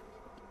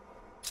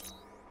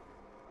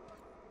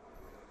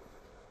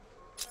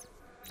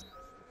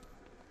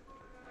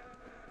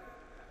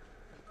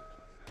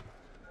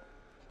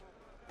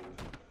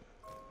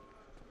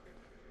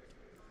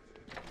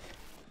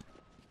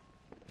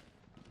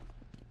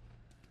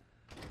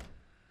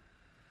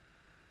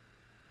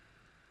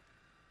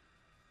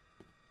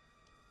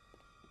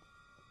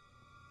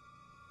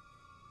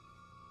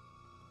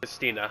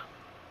 Christina.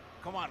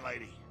 Come on,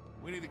 lady.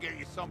 We need to get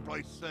you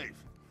someplace safe.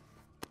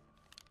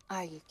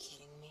 Are you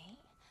kidding me?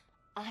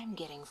 I'm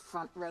getting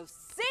front row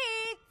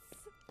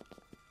seats!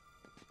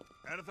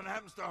 Anything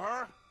happens to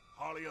her,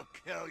 Harley will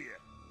kill you.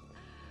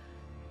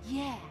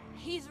 Yeah,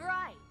 he's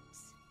right.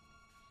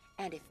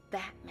 And if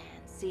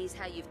Batman sees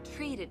how you've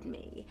treated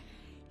me,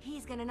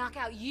 he's gonna knock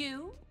out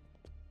you,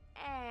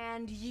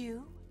 and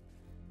you.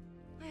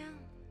 Well,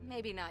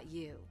 maybe not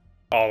you.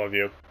 All of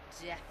you.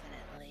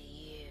 Definitely you.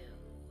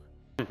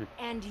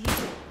 And you.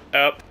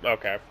 Oh,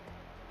 okay.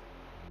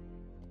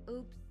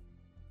 Oops.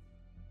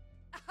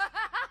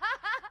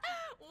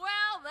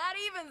 Well, that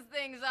evens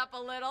things up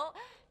a little.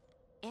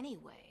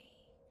 Anyway,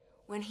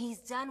 when he's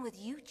done with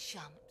you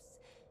chumps,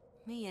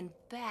 me and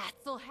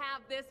Bats will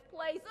have this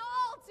place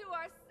all to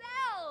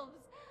ourselves.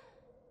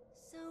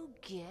 So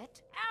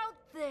get out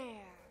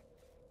there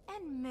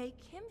and make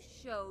him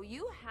show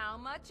you how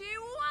much he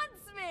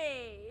wants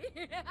me.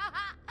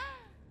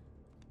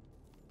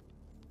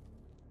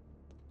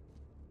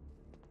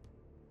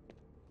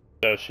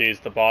 So she's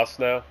the boss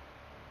now?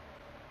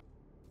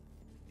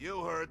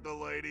 You heard the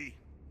lady.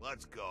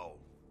 Let's go.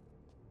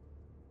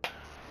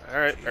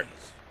 Alright.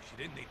 She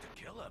didn't need to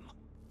kill him.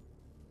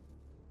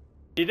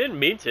 She didn't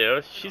mean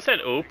to. She said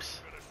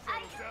oops. Are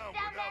you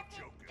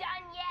still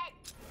done yet?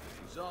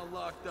 She's all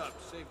locked up,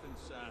 safe and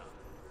sound.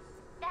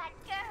 That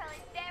girl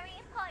is very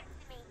important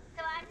to me,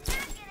 so I'm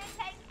not gonna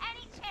take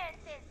any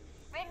chances.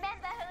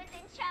 Remember who's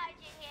in charge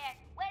in here.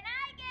 When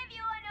I give you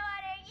an order,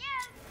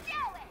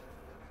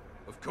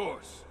 Of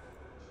course.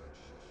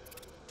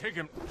 Take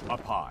him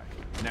up high.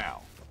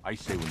 Now, I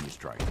say when you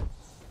strike.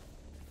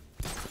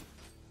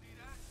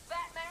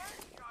 Batman?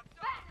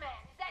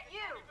 Batman, is that you?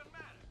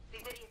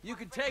 These idiots. You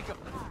can take him.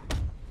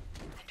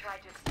 I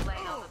tried to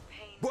explain all the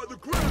pain. By the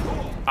Grand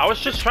Hall! I was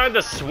just trying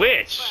to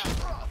switch.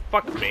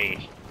 Fuck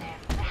me.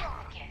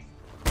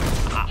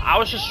 I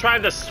was just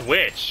trying to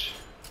switch.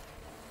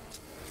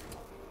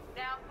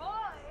 Now,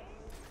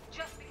 boys,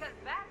 just because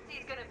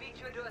Batsy's gonna beat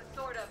you into a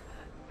sort of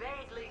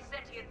vaguely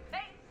sentient pace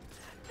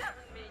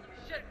doesn't mean you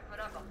shouldn't put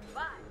up a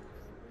fight.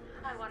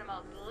 I want him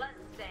all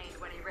blood-stained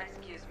when he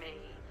rescues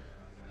me.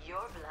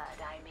 Your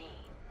blood, I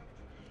mean.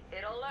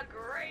 It'll look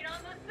great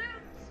on the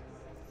suits.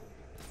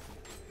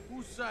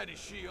 Whose side is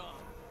she on?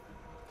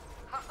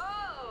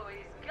 Oh,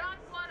 he's got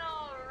one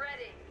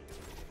already.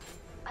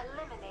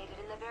 Eliminated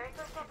in the very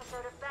first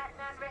episode of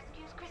Batman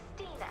Rescues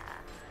Christina.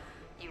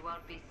 You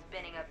won't be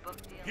spinning a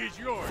book deal. He's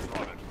yours,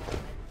 Robin.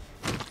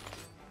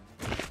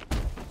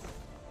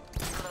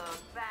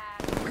 Look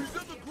back. He's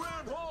at the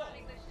Grand Hall!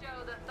 Running the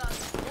show, the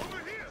thunder.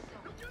 Over here!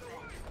 Get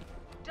away!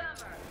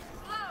 Dumber,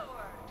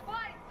 slower,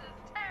 twice as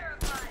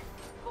terrifying,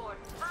 4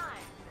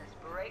 times as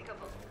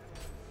breakable.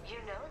 You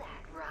know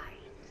that, right?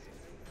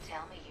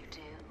 Tell me you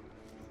do.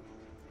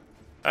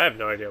 I have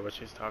no idea what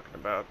she's talking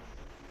about.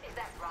 Is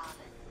that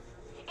Robin?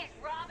 Is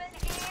Robin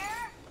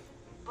here?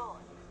 Boy,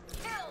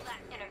 kill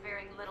that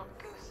interfering little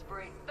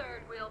gooseberry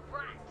third-wheel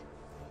brat.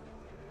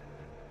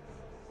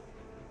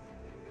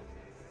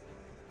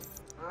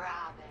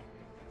 Robin.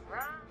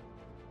 Robin.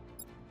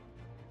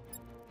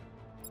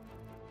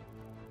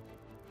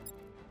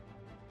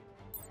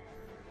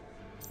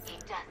 He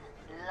doesn't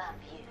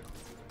love you.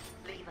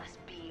 Leave us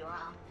be or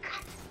I'll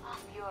cut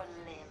off your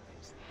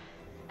limbs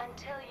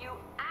until you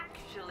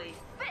actually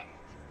fit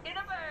in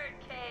a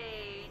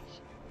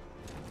birdcage.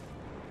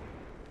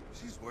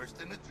 She's worse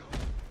than a joke.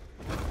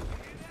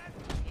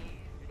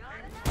 He's got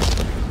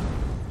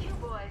enough. You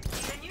boys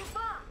need a new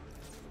boss.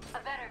 A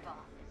better boss.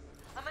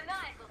 A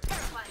maniacal,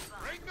 terrifying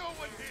boss. Ain't no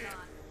one here.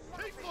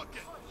 Keep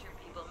looking. Torture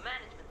people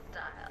management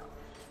style.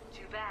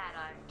 Too bad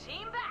I'm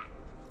team back,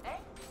 eh?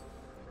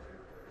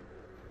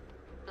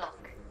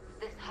 Look,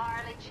 this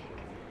Harley chick,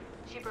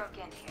 she broke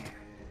in here.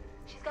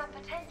 She's got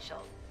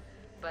potential,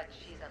 but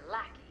she's a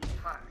lackey at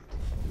heart.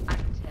 I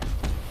can tell.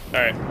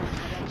 Alright.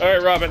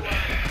 Alright, Robin.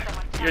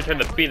 Your turn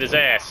to beat his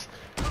ass.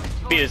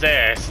 Beat his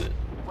ass.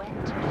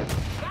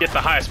 Get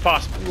the highest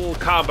possible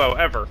combo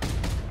ever.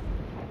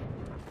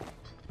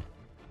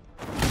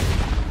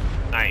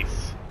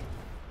 Nice.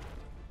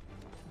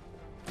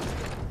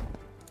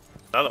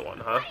 Another one,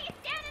 huh? What are you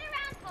standing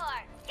around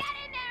for? Get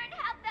in there and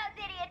help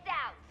those idiots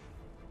out!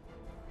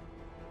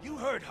 You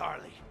heard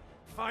Harley.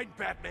 Find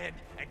Batman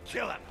and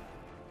kill him.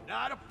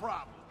 Not a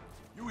problem.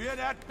 You hear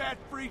that, Bat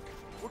Freak?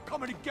 We're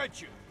coming to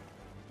get you.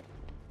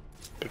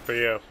 Good for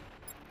you.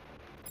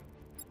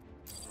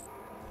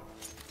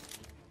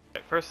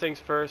 Okay, first things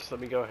first,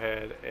 let me go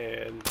ahead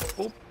and...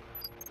 Oop.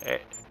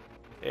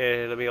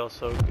 And let me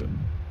also go...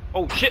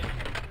 Oh, shit!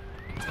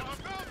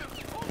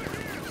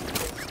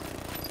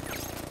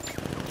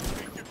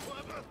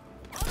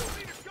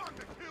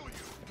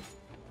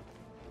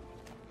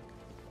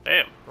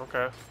 Damn,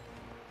 okay.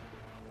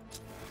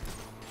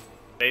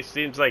 They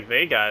seems like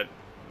they got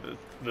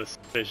this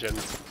vision.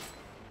 It's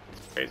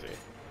crazy.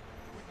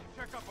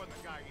 Check up on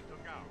the guy he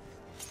took out.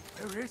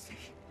 Where is he?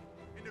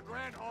 In the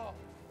Grand Hall.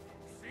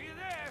 See you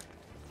there.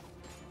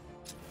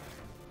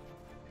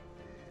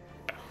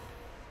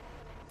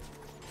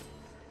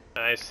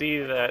 I see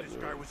that. This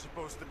guy was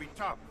supposed to be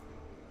tough.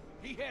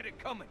 He had it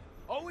coming.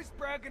 Always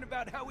bragging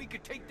about how he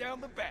could take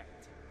down the Bat.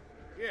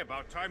 Yeah,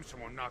 about time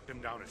someone knocked him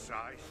down a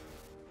size.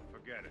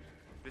 Forget it.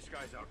 This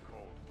guy's out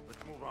cold.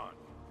 Let's move on.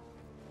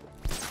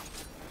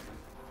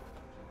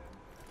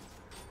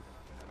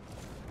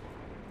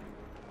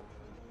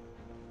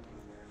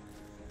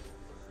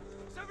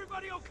 Is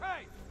everybody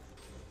okay?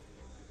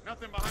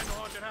 Nothing behind the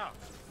haunted house.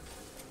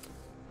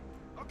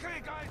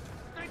 Okay, guys.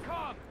 Stay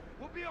calm.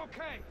 We'll be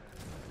okay.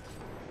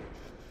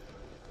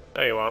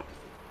 No, you won't.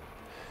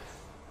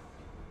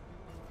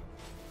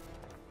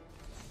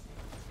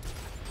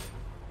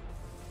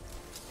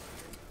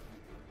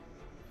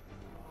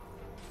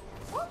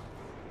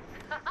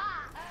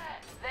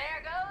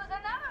 There goes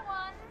another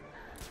one.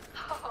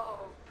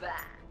 Oh,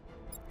 Bat.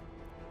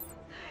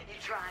 You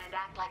try and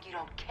act like you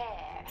don't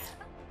care.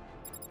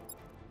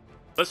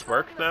 This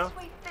work now?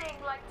 Sweet thing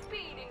like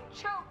beating,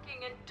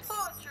 choking, and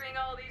torturing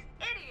all these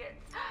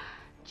idiots.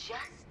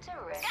 Just to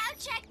rest. Go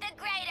check the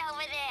grate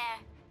over there.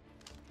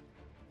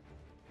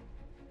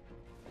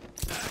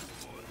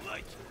 That's more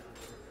like it.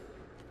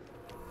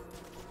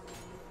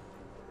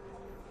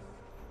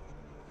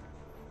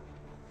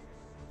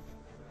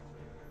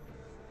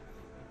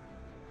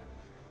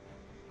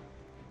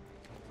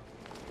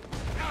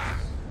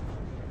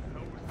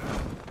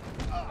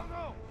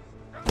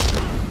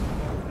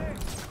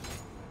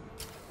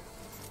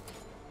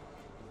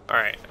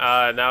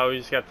 Alright, now we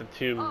just got the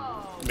two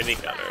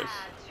minigunners. Lads,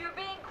 you're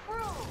being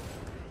cruel.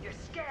 You're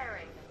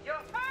scaring them.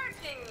 You're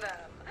hurting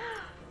them.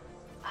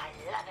 I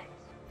love it.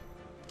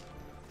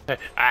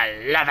 I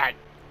love it.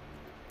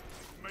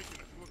 Making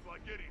us look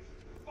like idiots.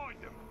 Find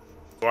them.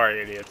 You are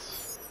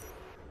idiots.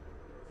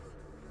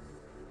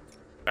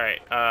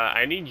 Alright,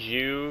 I need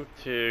you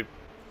to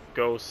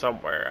go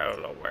somewhere. I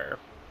don't know where.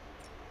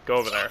 Go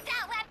over there.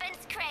 That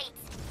weapons crate.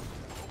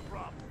 No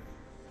problem.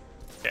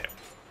 Okay.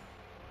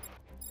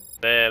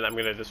 Then I'm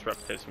gonna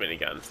disrupt his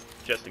minigun,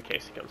 just in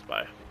case he comes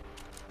by.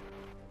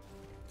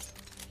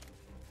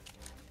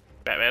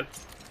 Batman,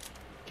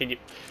 can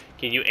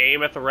you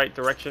aim at the right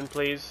direction,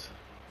 please?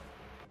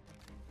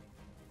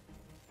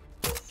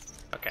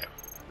 Okay,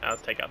 now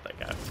let's take out that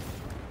guy.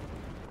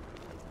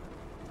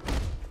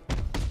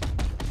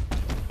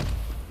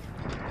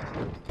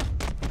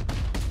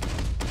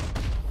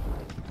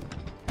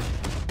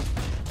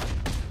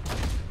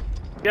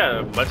 Yeah,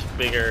 a much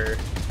bigger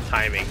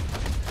timing.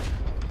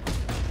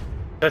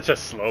 Such a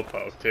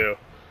slowpoke too.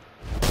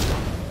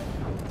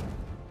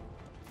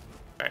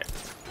 Alright.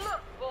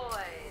 Look,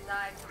 boys,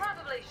 I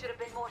probably should have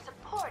been more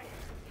supportive.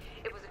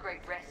 It was a great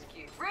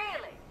rescue,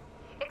 really.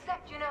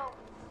 Except, you know,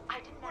 I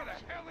didn't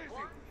actually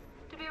want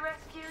to be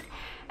rescued,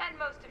 and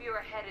most of you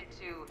are headed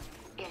to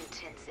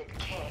intensive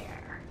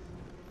care.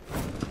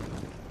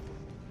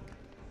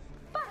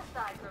 But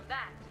aside from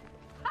that,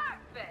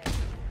 perfect!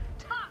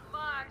 Top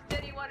marks to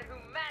anyone who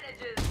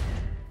manages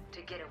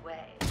to get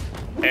away.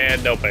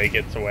 And nobody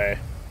gets away.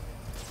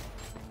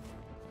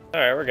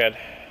 Alright, we're good.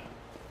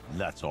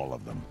 That's all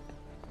of them.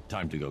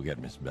 Time to go get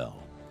Miss Bell.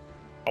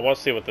 I want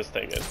to see what this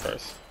thing is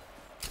first.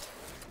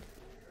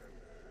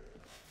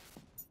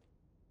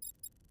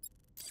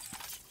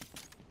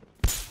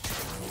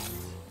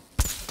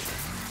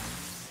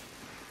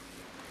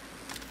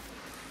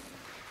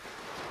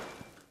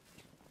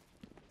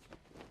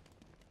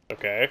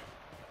 Okay.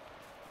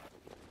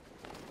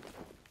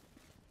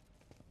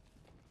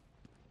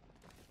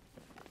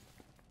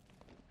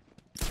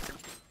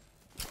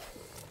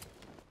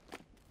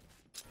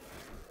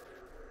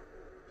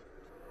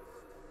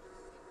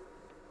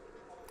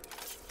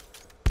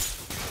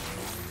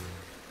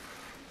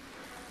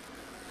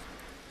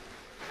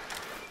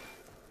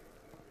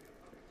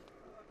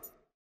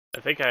 I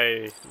think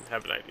I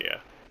have an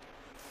idea.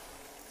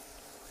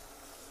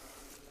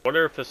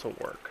 Wonder if this will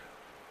work.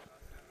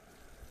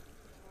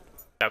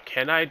 Now,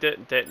 can I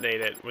detonate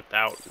it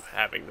without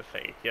having the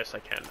thing? Yes, I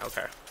can.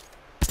 Okay.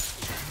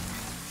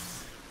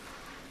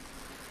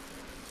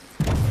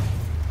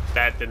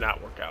 That did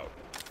not work out.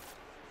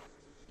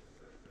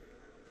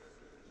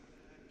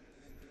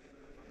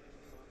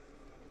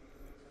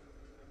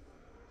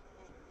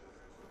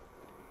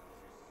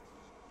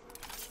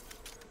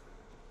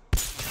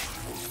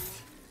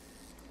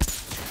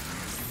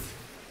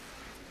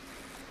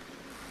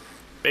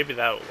 Maybe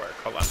that will work.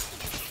 Hold on.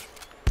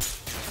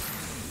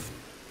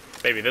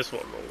 Maybe this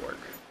one will work.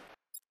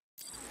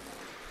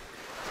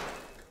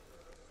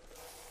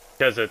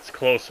 Because it's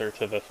closer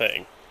to the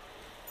thing.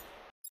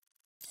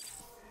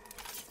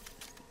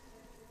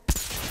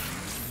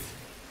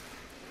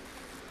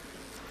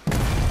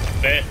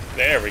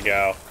 There we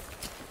go.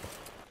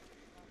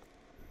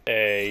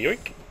 Hey,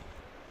 yoink.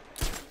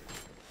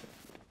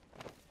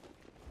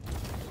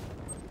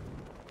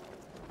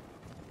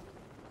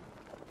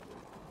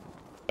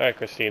 Alright,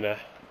 Christina.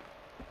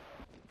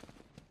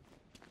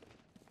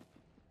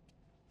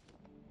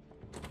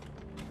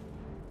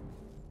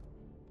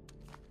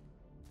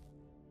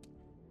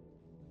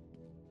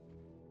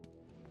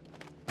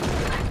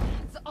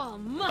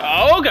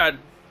 Oh god!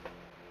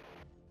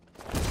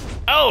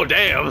 Oh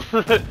damn!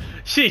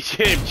 She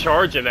came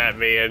charging at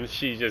me and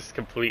she just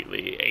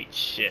completely ate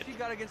shit. What you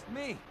got against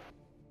me?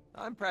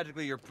 I'm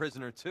practically your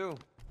prisoner too.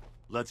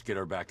 Let's get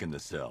her back in the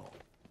cell.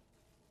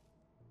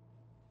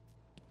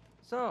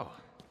 So,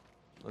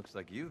 looks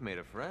like you've made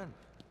a friend.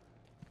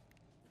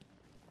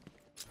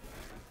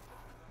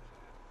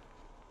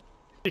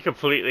 She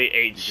completely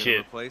ate You shit.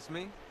 gonna replace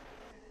me?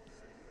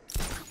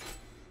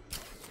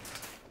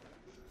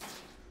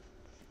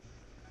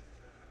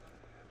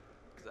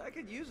 Cause I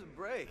could use a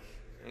break.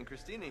 And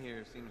Christina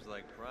here seems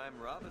like prime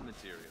Robin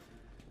material.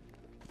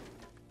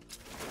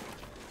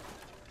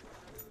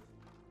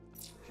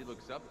 She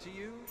looks up to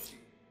you. She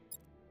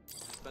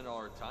spent all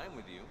her time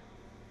with you.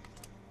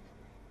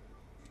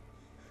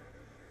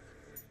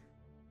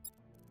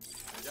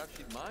 I doubt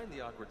she'd mind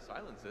the awkward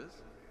silences.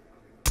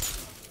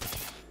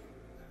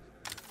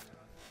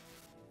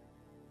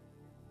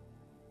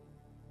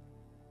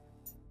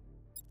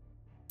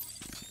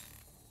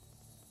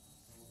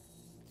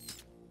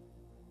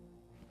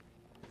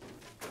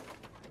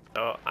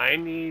 So I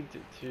need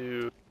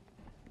to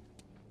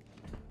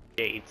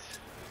gate,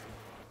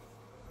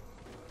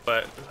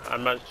 but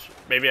I'm not.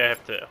 Maybe I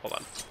have to hold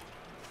on.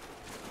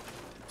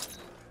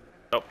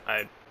 Nope,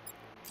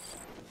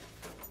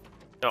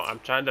 No, I'm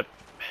trying to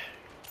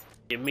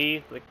give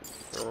me the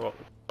control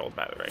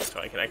battery so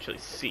I can actually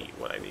see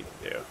what I need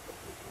to do.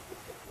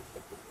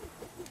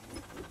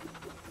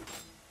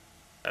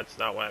 That's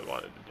not what I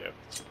wanted to do.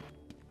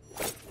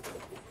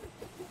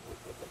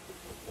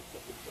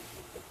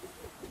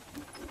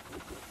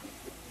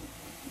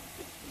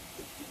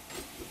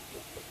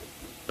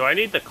 So I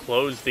need to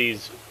close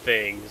these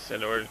things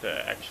in order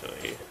to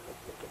actually...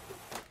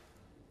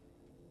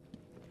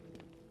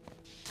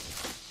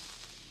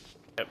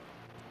 Yep.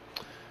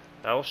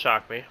 That will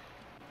shock me.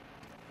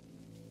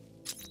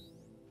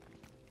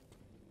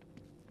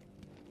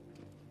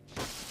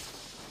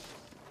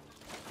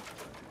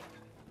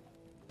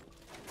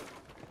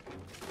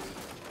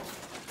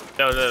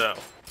 No, no, no.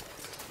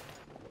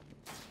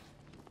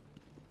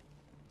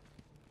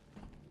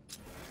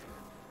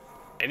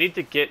 I need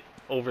to get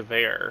over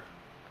there.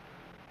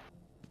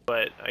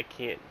 But I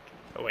can't...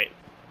 Oh, wait.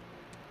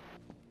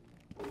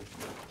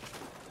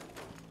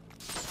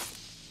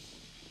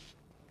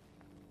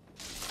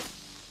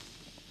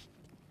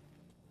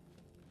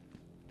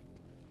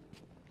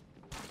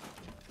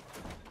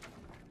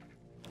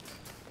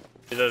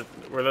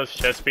 Were those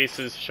chess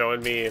pieces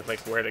showing me, like,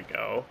 where to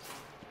go?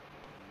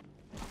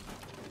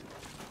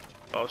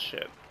 Oh,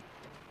 shit.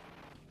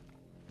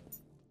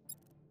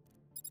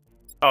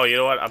 Oh, you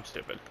know what? I'm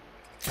stupid.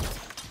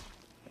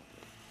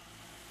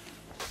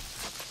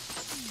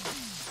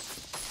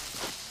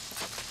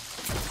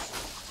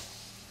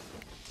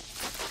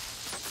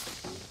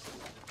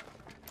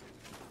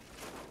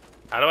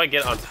 How do I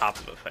get on top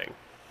of the thing?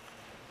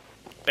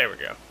 There we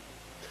go.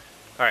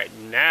 Alright,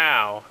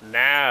 now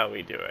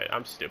we do it.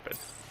 I'm stupid.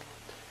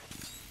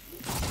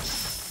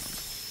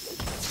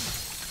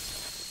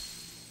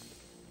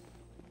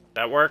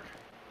 That work?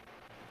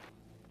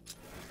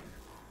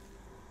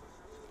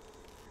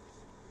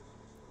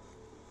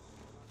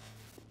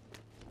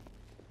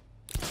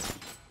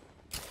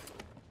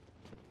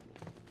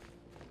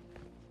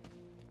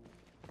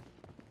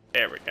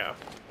 There we go.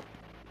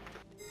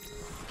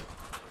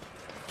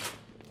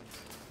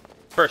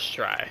 First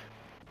try.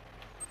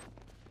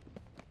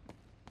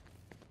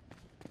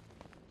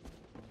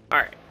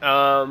 Alright,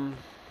 let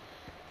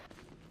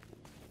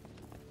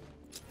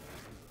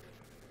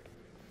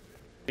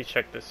me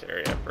check this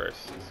area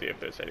first and see if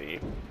there's any...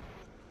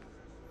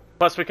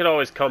 Plus, we can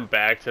always come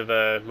back to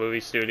the movie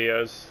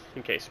studios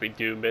in case we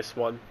do miss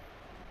one.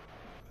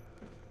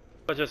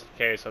 But just in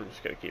case, I'm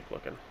just gonna keep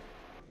looking.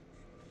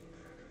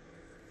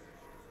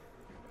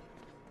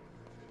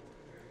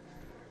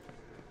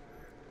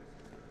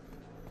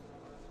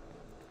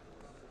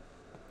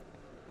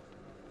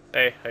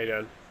 Hey, how you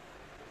doing?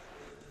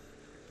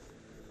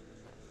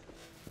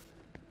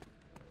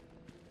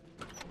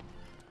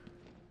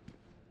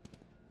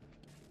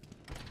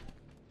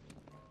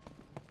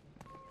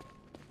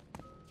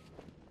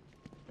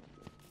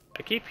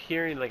 I keep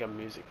hearing like a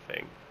music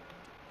thing.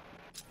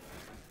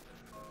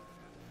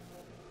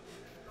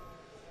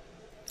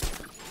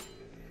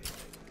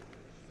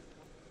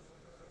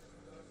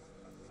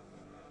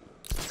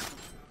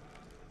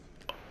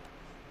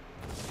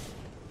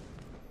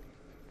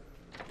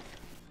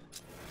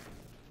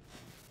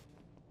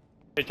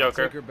 Hey,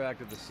 Joker. Take her back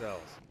to the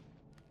cells.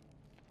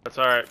 That's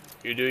alright.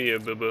 You do you,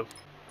 boo-boo.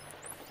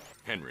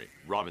 Henry,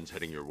 Robin's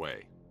heading your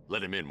way.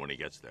 Let him in when he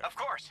gets there. Of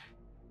course.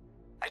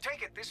 I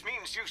take it this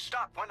means you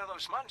stopped one of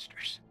those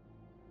monsters.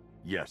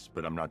 Yes,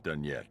 but I'm not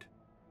done yet.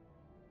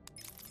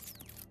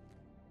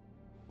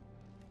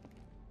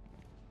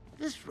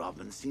 This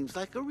Robin seems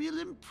like a real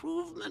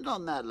improvement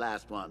on that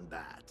last one,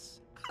 Bats.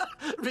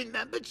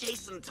 Remember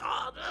Jason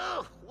Todd?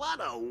 Oh,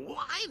 what a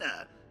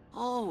whiner.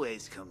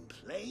 Always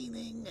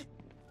complaining.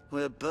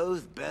 We're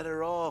both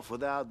better off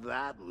without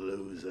that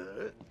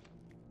loser.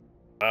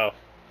 Oh.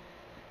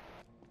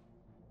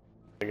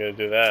 I'm gonna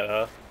do that,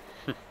 huh?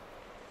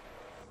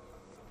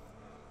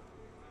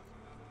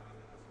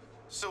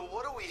 So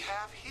what do we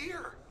have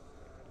here?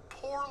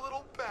 Poor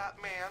little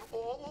Batman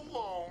all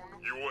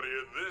alone. You want to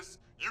hear this?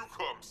 You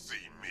come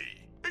see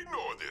me.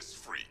 Ignore this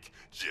freak.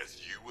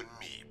 Just you and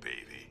me,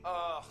 baby.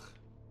 Ugh.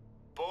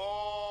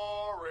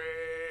 Boring.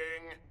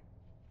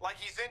 Like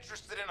he's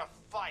interested in a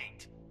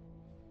fight.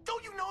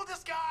 Don't you know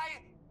this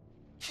guy?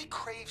 He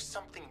craves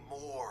something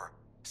more.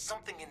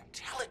 Something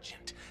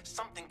intelligent.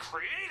 Something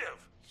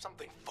creative.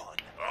 Something fun.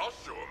 I'll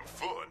show him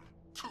fun.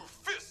 2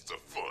 fists of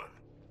fun.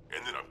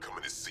 And then I'm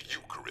coming to see you,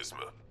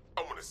 Charisma.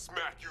 I'm gonna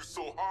smack you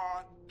so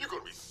hard, you're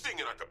gonna be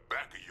singing at the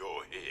back of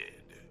your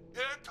head.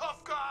 Yeah,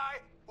 tough guy.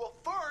 Well,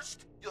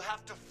 first, you'll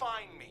have to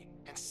find me.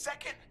 And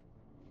second,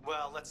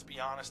 well, let's be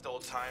honest,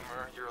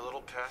 old-timer. You're a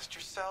little past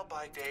your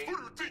sell-by date. Who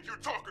do you think you're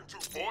talking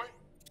to, boy?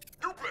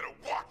 You better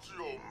watch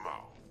your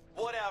mouth.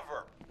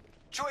 Whatever.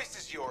 Choice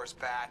is yours,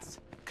 Bats.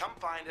 Come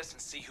find us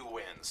and see who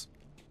wins.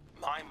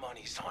 My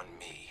money's on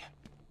me.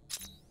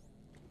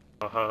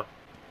 Uh-huh.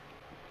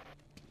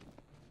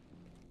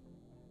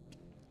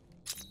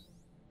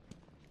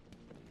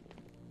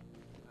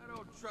 I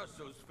don't trust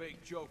those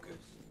fake jokers.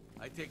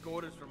 I take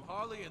orders from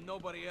Harley and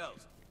nobody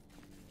else.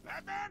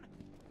 Batman?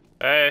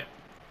 Hey.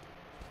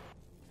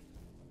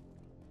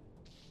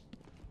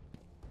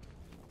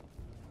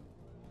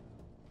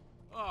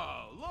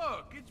 Oh,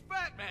 look, it's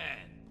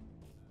Batman.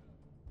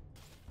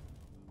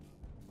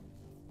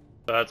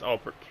 So that's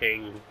Albert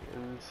King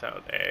in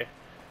Sound A.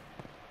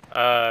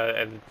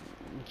 And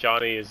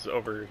Johnny is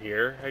over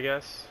here, I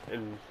guess,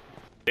 in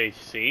stage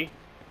C.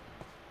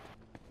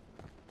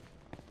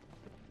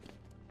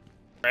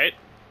 Right?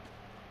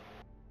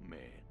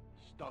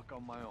 stuck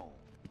on my own.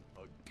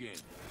 Again.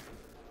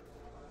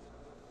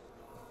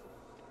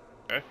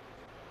 Okay.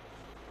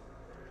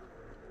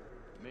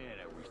 Man,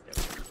 I wish that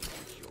person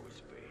could show his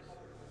face.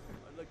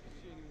 I'd like to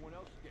see anyone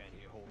else stand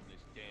here holding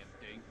this damn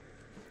thing.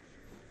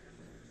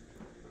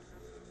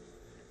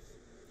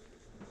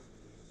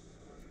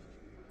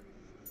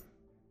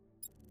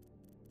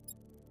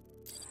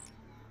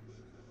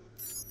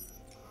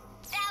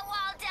 That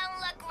wall don't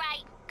look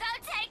right. Go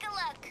take a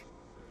look.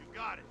 You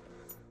got it.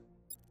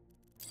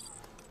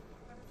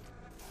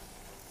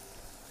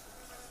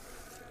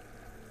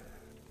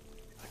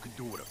 I could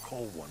do with a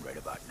cold one right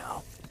about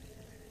now.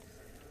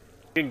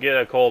 You can get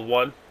a cold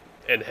one.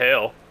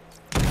 Inhale.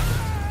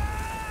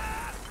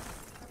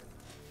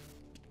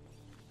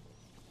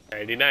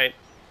 99.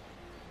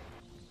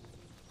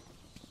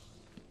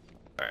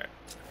 Alright.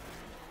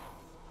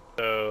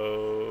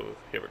 So,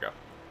 here we go.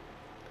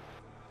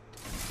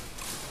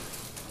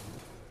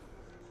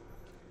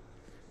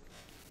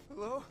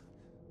 Hello?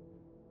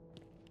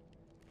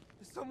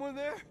 Is someone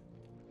there?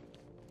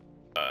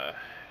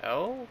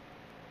 Hell?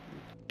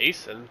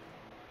 Jason?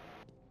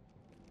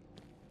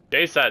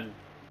 Jason!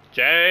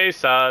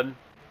 Jason!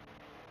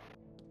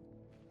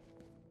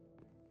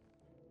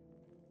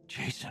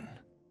 Jason,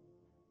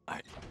 I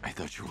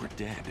thought you were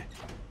dead.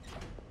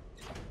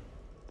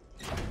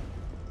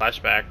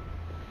 Flashback.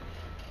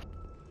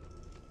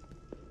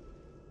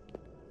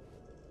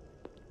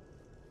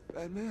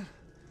 Batman?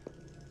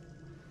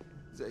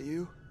 Is that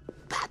you?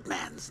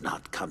 Batman's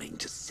not coming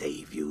to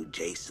save you,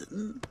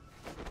 Jason.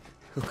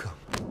 Who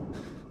come?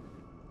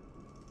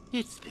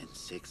 It's been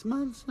 6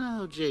 months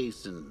now,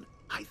 Jason.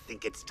 I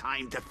think it's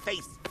time to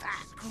face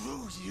that.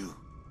 Screw you.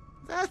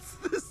 That's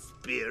the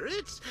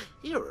spirit.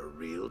 You're a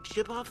real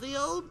chip off the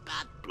old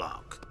bat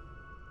block.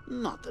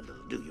 Not that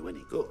it'll do you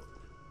any good.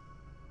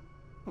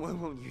 Why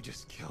won't you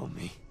just kill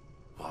me?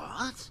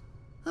 What?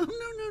 Oh,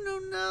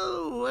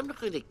 no. I'm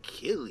not going to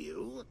kill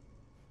you.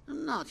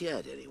 Not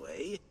yet,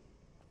 anyway.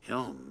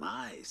 You're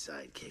my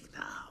sidekick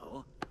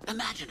now.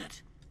 Imagine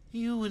it.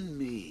 You and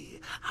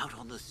me, out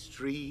on the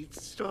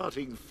streets,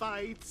 starting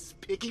fights,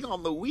 picking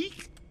on the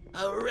weak.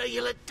 A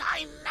regular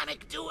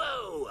dynamic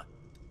duo.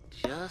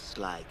 Just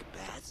like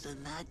Bats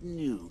and that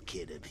new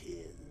kid of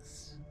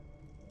his.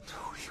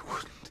 No, he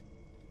wouldn't.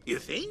 You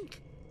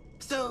think?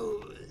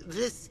 So,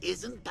 this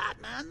isn't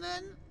Batman,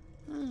 then?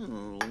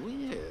 Oh,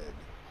 weird.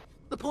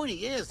 The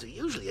pointy ears are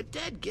usually a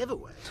dead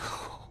giveaway.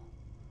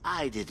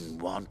 I didn't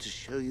want to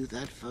show you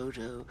that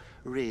photo.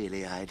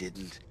 Really, I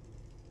didn't.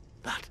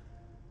 But,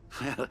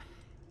 well,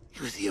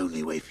 it was the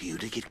only way for you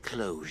to get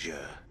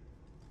closure.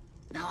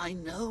 Now, I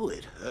know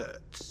it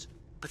hurts,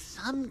 but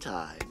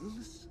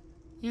sometimes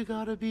you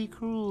gotta be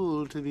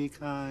cruel to be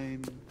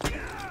kind.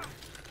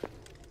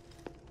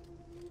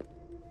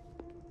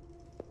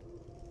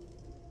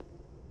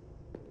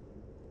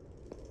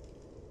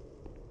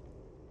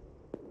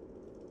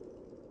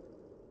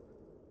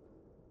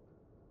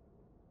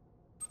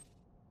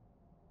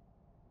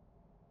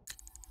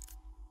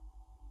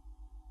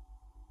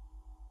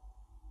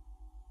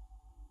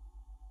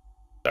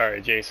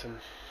 Sorry, Jason.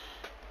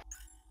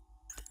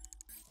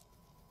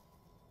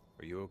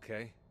 Are you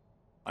okay?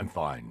 I'm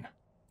fine.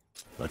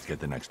 Let's get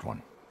the next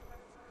one.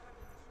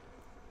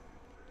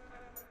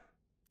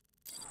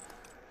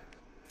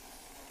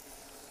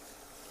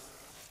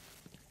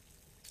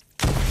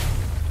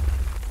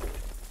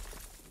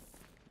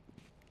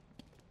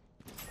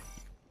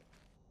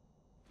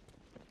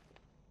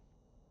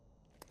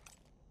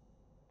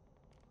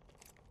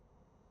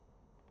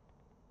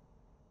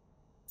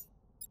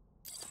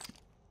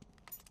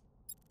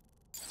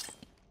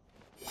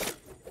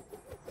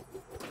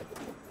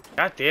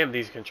 God damn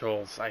these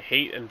controls. I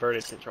hate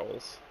inverted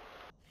controls.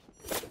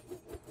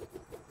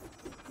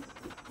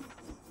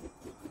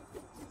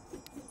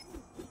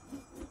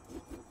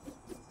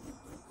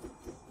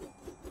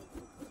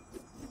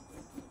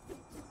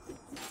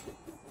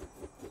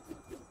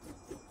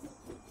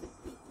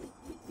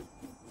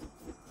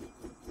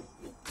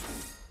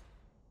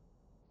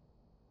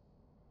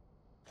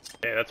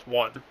 Okay, that's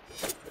one.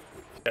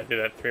 Gotta do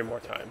that 3 more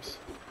times.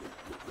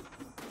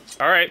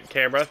 Alright,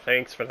 camera,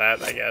 thanks for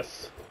that, I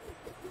guess.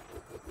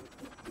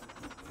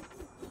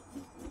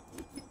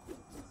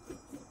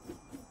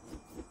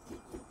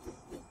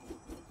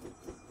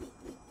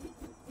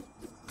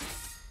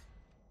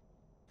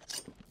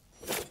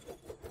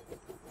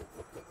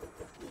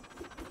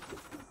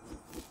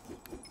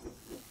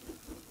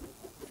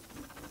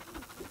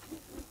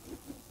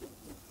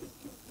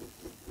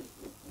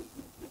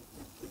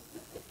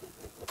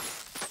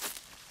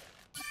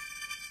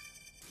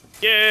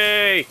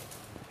 Yay!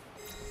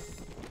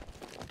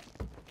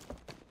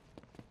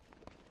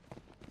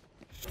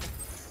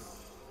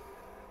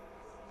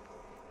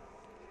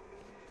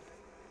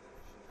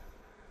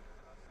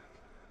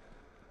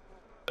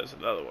 There's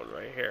another one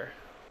right here.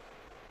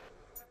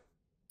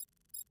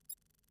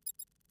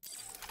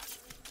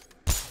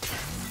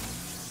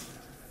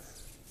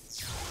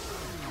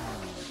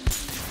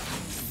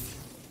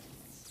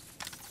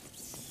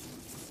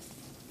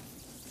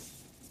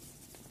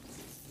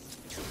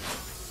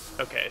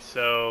 Okay,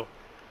 so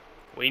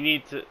we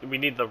need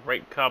the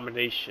right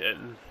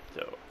combination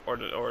to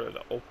order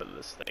to open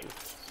this thing.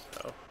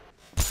 So.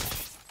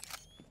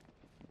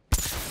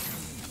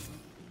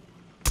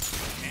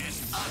 An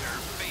utter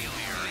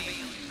failure.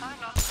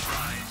 I'm not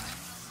surprised.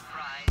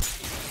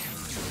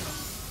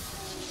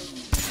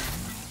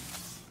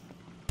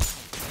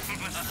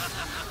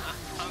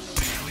 A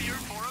failure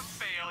for a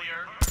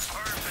failure.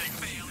 Perfect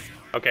failure.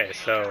 Okay,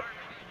 so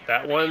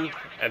that one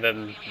and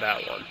then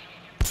that one.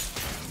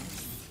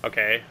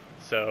 Okay,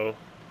 so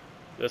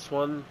this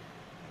one,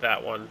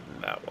 that one,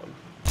 and that one.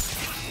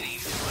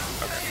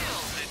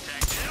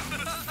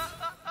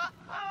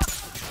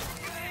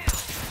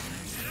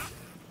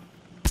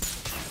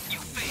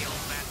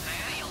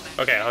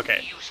 Okay,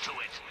 okay.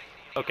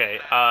 Okay,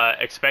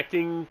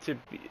 expecting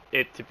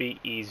it to be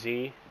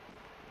easy.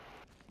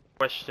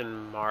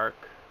 Question mark.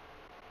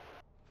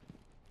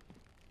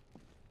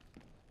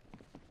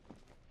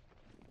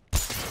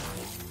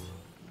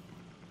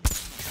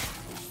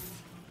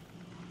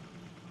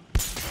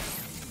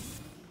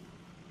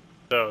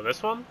 So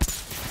this one?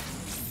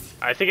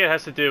 I think it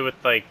has to do with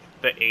like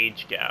the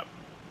age gap.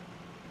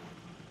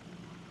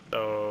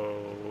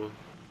 So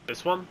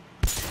this one?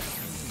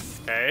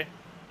 Okay.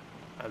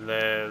 And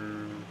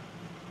then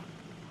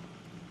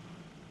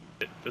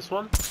this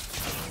one?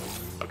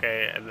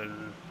 Okay, and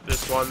then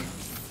this one,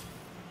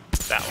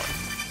 that one.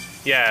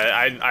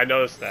 Yeah, I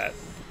noticed that.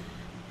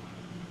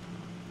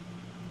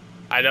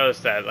 I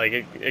noticed that, like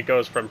it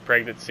goes from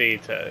pregnancy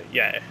to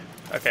yeah.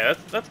 Okay,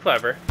 that's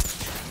clever.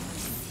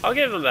 I'll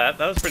give him that.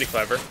 That was pretty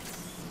clever.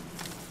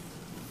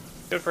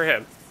 Good for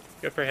him.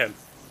 Good for him.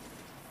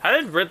 How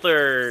did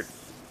Riddler?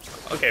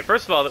 Okay,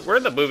 first of all, we're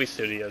in the movie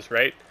studios,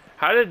 right?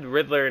 How did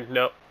Riddler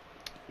know?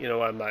 You know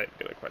what? I'm not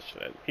gonna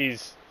question it.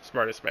 He's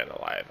smartest man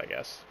alive, I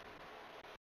guess.